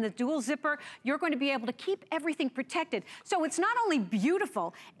cover and the dual zipper, you're going to be able to keep everything protected. So it's not only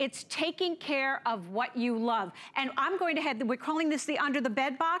beautiful, it's taking care of what you love. And I'm going to we're calling this the under the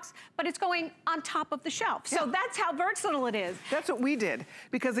bed box, but it's going on top of the shelf. So that's how versatile it is. That's what we did.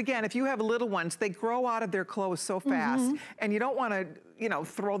 Because again, if you have little ones, they grow out of their clothes so fast, and you don't want to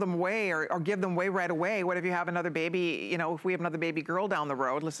throw them away or give them away right away. What if you have another baby, if we have another baby girl down the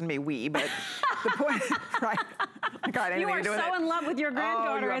road, listen to me, but the point, right? God, you are so in love with your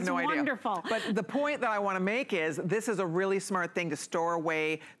granddaughter. It's wonderful. But the point that I want to make is this is a really smart thing to store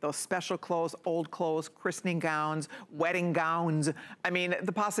away those special clothes, old clothes, christening gowns, wedding gowns. I mean,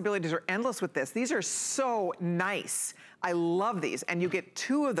 the possibilities are endless with this. These are so nice. I love these. And you get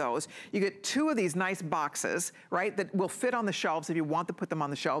two of those. You get two of these nice boxes, right, that will fit on the shelves if you want to put them on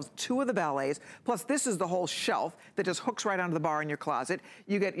the shelves. Two of the valets. Plus, this is the whole shelf that just hooks right onto the bar in your closet.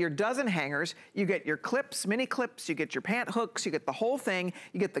 You get your dozen hangers. You get your clips, mini clips. You get your pant hooks. You get the whole thing.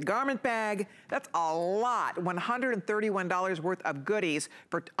 You get the garment bag. That's a lot. $131 worth of goodies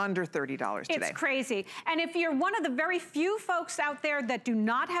for under $30 today. It's crazy. And if you're one of the very few folks out there that do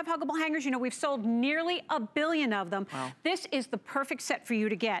not have huggable hangers, we've sold nearly 1 billion of them. Wow. This is the perfect set for you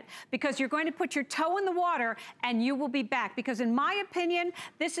to get, because you're going to put your toe in the water and you will be back. Because in my opinion,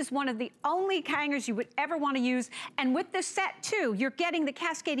 this is one of the only hangers you would ever want to use. And with this set too, you're getting the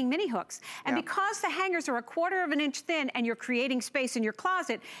cascading mini hooks. And because the hangers are 1/4 of an inch thin and you're creating space in your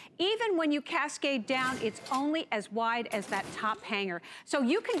closet, even when you cascade down, it's only as wide as that top hanger. So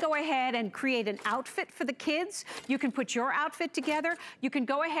you can go ahead and create an outfit for the kids. You can put your outfit together. You can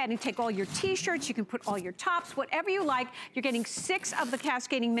go ahead and take all your t-shirts. You can put all your tops, whatever you like. You're getting 6 of the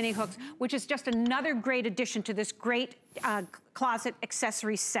cascading mini hooks, which is just another great addition to this great closet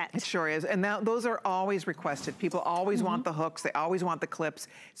accessory set. It sure is. And those are always requested. People always want the hooks. They always want the clips.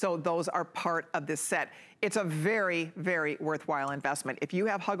 So those are part of this set. It's a very, very worthwhile investment. If you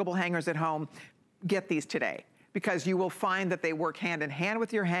have huggable hangers at home, get these today. because you will find that they work hand in hand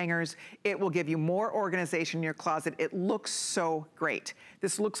with your hangers. It will give you more organization in your closet. It looks so great.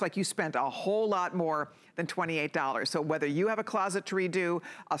 This looks like you spent a whole lot more than $28. So whether you have a closet to redo,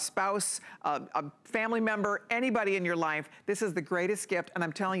 a spouse, a family member, anybody in your life, this is the greatest gift. And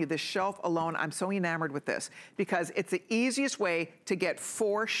I'm telling you, this shelf alone, I'm so enamored with this because it's the easiest way to get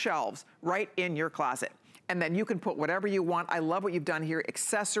 4 shelves right in your closet. And then you can put whatever you want. I love what you've done here,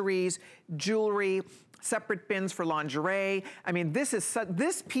 accessories, jewelry, separate bins for lingerie. I mean,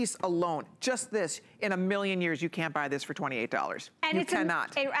 this piece alone, just this, in a million years, you can't buy this for $28. And you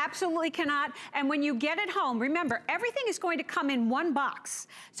cannot. It absolutely cannot. And when you get it home, remember, everything is going to come in one box.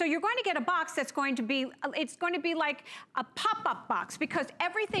 So you're going to get a box that's going to be, it's going to be like a pop-up box because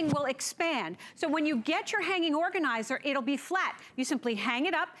everything will expand. So when you get your hanging organizer, it'll be flat. You simply hang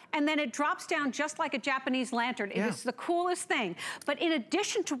it up and then it drops down just like a Japanese lantern. It is the coolest thing. But in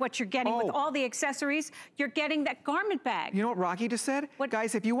addition to what you're getting with all the accessories, you're getting that garment bag. You know what Rocky just said? What?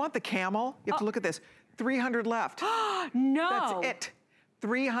 Guys, if you want the camel, you have to look at this. 300 left. No. That's it.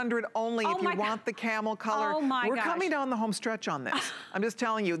 300 only if you want the camel color. Oh my We're gosh. coming down the home stretch on this. I'm just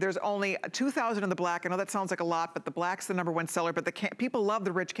telling you, there's only 2,000 in the black. I know that sounds like a lot, but the black's the #1 seller, but people love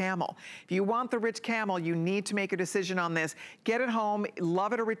the rich camel. If you want the rich camel, you need to make a decision on this. Get it home,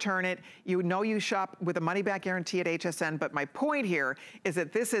 love it or return it. You know you shop with a money back guarantee at HSN, but my point here is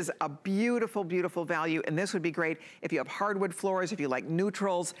that this is a beautiful, beautiful value, and this would be great if you have hardwood floors, if you like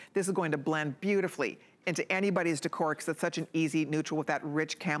neutrals. This is going to blend beautifully into anybody's decor because it's such an easy neutral with that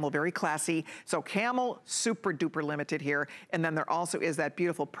rich camel, very classy. So camel, super duper limited here. And then there also is that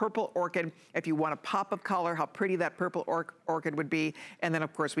beautiful purple orchid. If you want a pop of color, how pretty that purple orchid would be. And then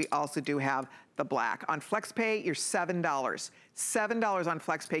of course we also do have the black. On FlexPay, you're $7. $7 on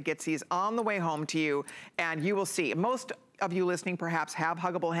FlexPay gets these on the way home to you, and you will see. Most of you listening perhaps have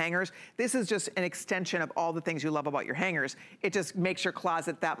huggable hangers. This is just an extension of all the things you love about your hangers. It just makes your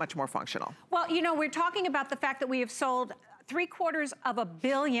closet that much more functional. Well, you know, we're talking about the fact that we have sold 750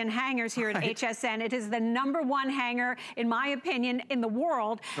 million hangers here at HSN. It is the #1 hanger, in my opinion, in the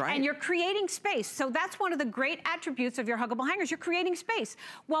world. And you're creating space. So that's one of the great attributes of your huggable hangers. You're creating space.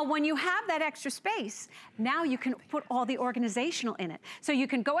 Well, when you have that extra space, now you can put all the organizational in it. So you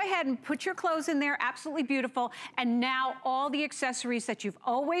can go ahead and put your clothes in there, absolutely beautiful. And now all the accessories that you've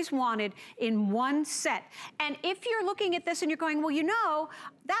always wanted in one set. And if you're looking at this and you're going, well, you know,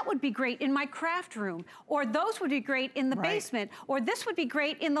 that would be great in my craft room, or those would be great in the basement, or this would be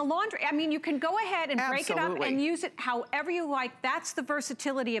great in the laundry. I mean, you can go ahead and break it up and use it however you like. That's the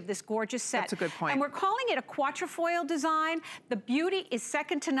versatility of this gorgeous set. That's a good point. And we're calling it a quatrefoil design. The beauty is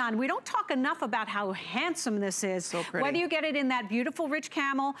second to none. We don't talk enough about how handsome this is. So pretty. Whether you get it in that beautiful rich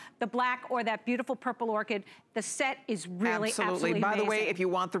camel, the black, or that beautiful purple orchid, the set is really absolutely By amazing. the way, if you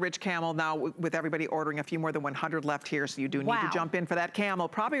want the rich camel, now with everybody ordering a few more than 100 left here, so you do need to jump in for that camel.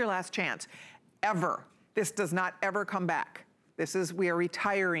 Probably your last chance ever. This does not ever come back. We are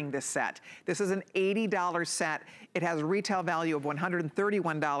retiring this set. This is an $80 set. It has a retail value of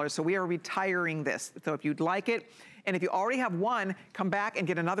 $131, so we are retiring this. So if you'd like it, and if you already have one, come back and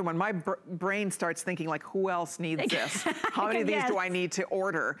get another one. My brain starts thinking, like, who else needs this? How many of these do I need to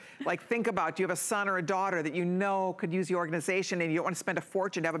order? Like, think about, do you have a son or a daughter that you know could use the organization, and you don't want to spend a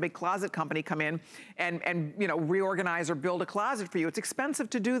fortune to have a big closet company come in and you know, reorganize or build a closet for you. It's expensive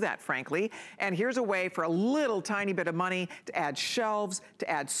to do that, frankly. And here's a way for a little tiny bit of money to add shelves, to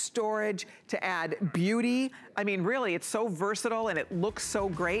add storage, to add beauty. I mean, really, it's so versatile and it looks so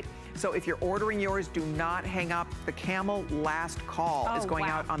great. So if you're ordering yours, do not hang up. The camel last call is going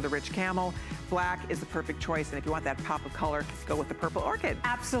out on the rich camel. Black is the perfect choice. And if you want that pop of color, go with the purple orchid.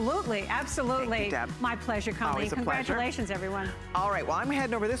 Absolutely, absolutely. Thank you, Deb. My pleasure, Colleen. Always a Congratulations, pleasure. everyone. All right, well, I'm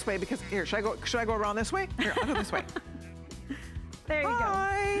heading over this way because, here, should I go around this way? Here, I'll go this way. There you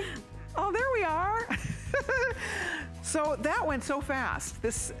go. Oh, there we are. So that went so fast.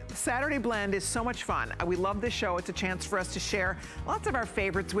 This Saturday blend is so much fun. We love this show. It's a chance for us to share lots of our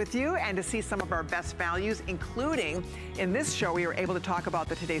favorites with you and to see some of our best values, including in this show, we were able to talk about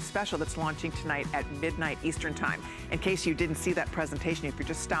the Today's Special that's launching tonight at midnight Eastern Time. In case you didn't see that presentation, if you're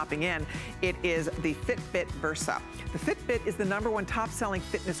just stopping in, it is the Fitbit Versa. The Fitbit is the #1 top-selling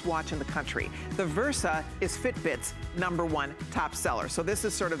fitness watch in the country. The Versa is Fitbit's #1 top seller. So this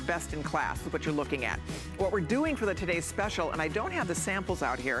is sort of best in class with what you're looking at. What we're doing for the Today's Special, and I don't have the samples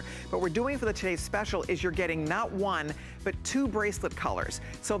out here, but what we're doing for the Today's Special is you're getting not one, but 2 bracelet colors.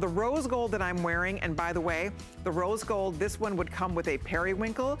 So the rose gold that I'm wearing, and by the way, the rose gold, this one would come with a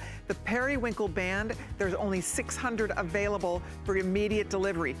periwinkle. The periwinkle band, there's only 600 available for immediate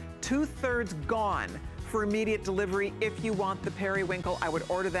delivery. 2/3 gone for immediate delivery. If you want the periwinkle, I would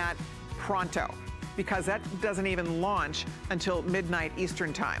order that pronto. because that doesn't even launch until midnight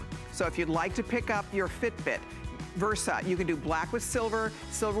Eastern time. So if you'd like to pick up your Fitbit Versa, you can do black with silver,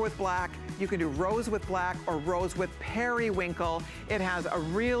 silver with black, you can do rose with black or rose with periwinkle. It has a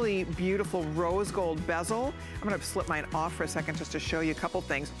really beautiful rose gold bezel. I'm gonna slip mine off for a second just to show you a couple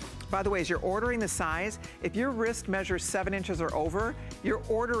things. By the way, as you're ordering the size, if your wrist measures 7 inches or over, you're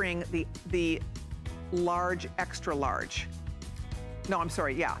ordering the large, extra large. No, I'm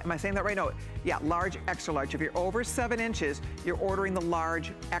sorry, yeah, am I saying that right? No, yeah, large, extra large. If you're over 7 inches, you're ordering the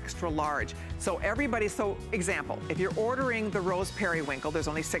large, extra large. So everybody, so example, if you're ordering the rose periwinkle, there's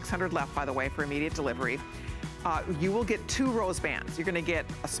only 600 left, by the way, for immediate delivery. You will get 2 rose bands. You're gonna get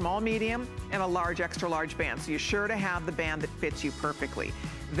a small medium and a large, extra large band. So you're sure to have the band that fits you perfectly.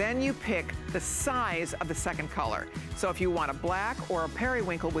 Then you pick the size of the second color. So if you want a black or a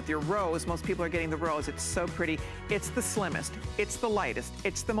periwinkle with your rose, most people are getting the rose. It's so pretty. It's the slimmest, it's the lightest,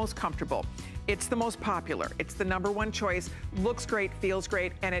 it's the most comfortable, it's the most popular, it's the #1 choice, looks great, feels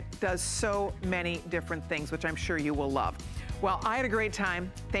great, and it does so many different things, which I'm sure you will love. Well, I had a great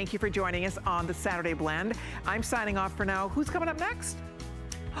time. Thank you for joining us on the Saturday Blend. I'm signing off for now. Who's coming up next?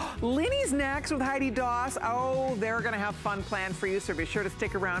 Linny's next with Heidi Doss. Oh, they're gonna have fun planned for you, so be sure to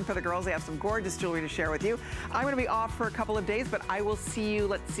stick around for the girls. They have some gorgeous jewelry to share with you. I'm gonna be off for a couple of days, but I will see you,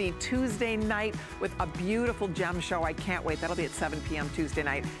 let's see, Tuesday night with a beautiful gem show. I can't wait. That'll be at 7 p.m. Tuesday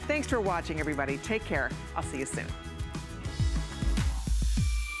night. Thanks for watching, everybody. Take care. I'll see you soon.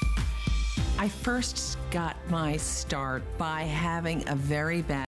 I first got my start by having a very bad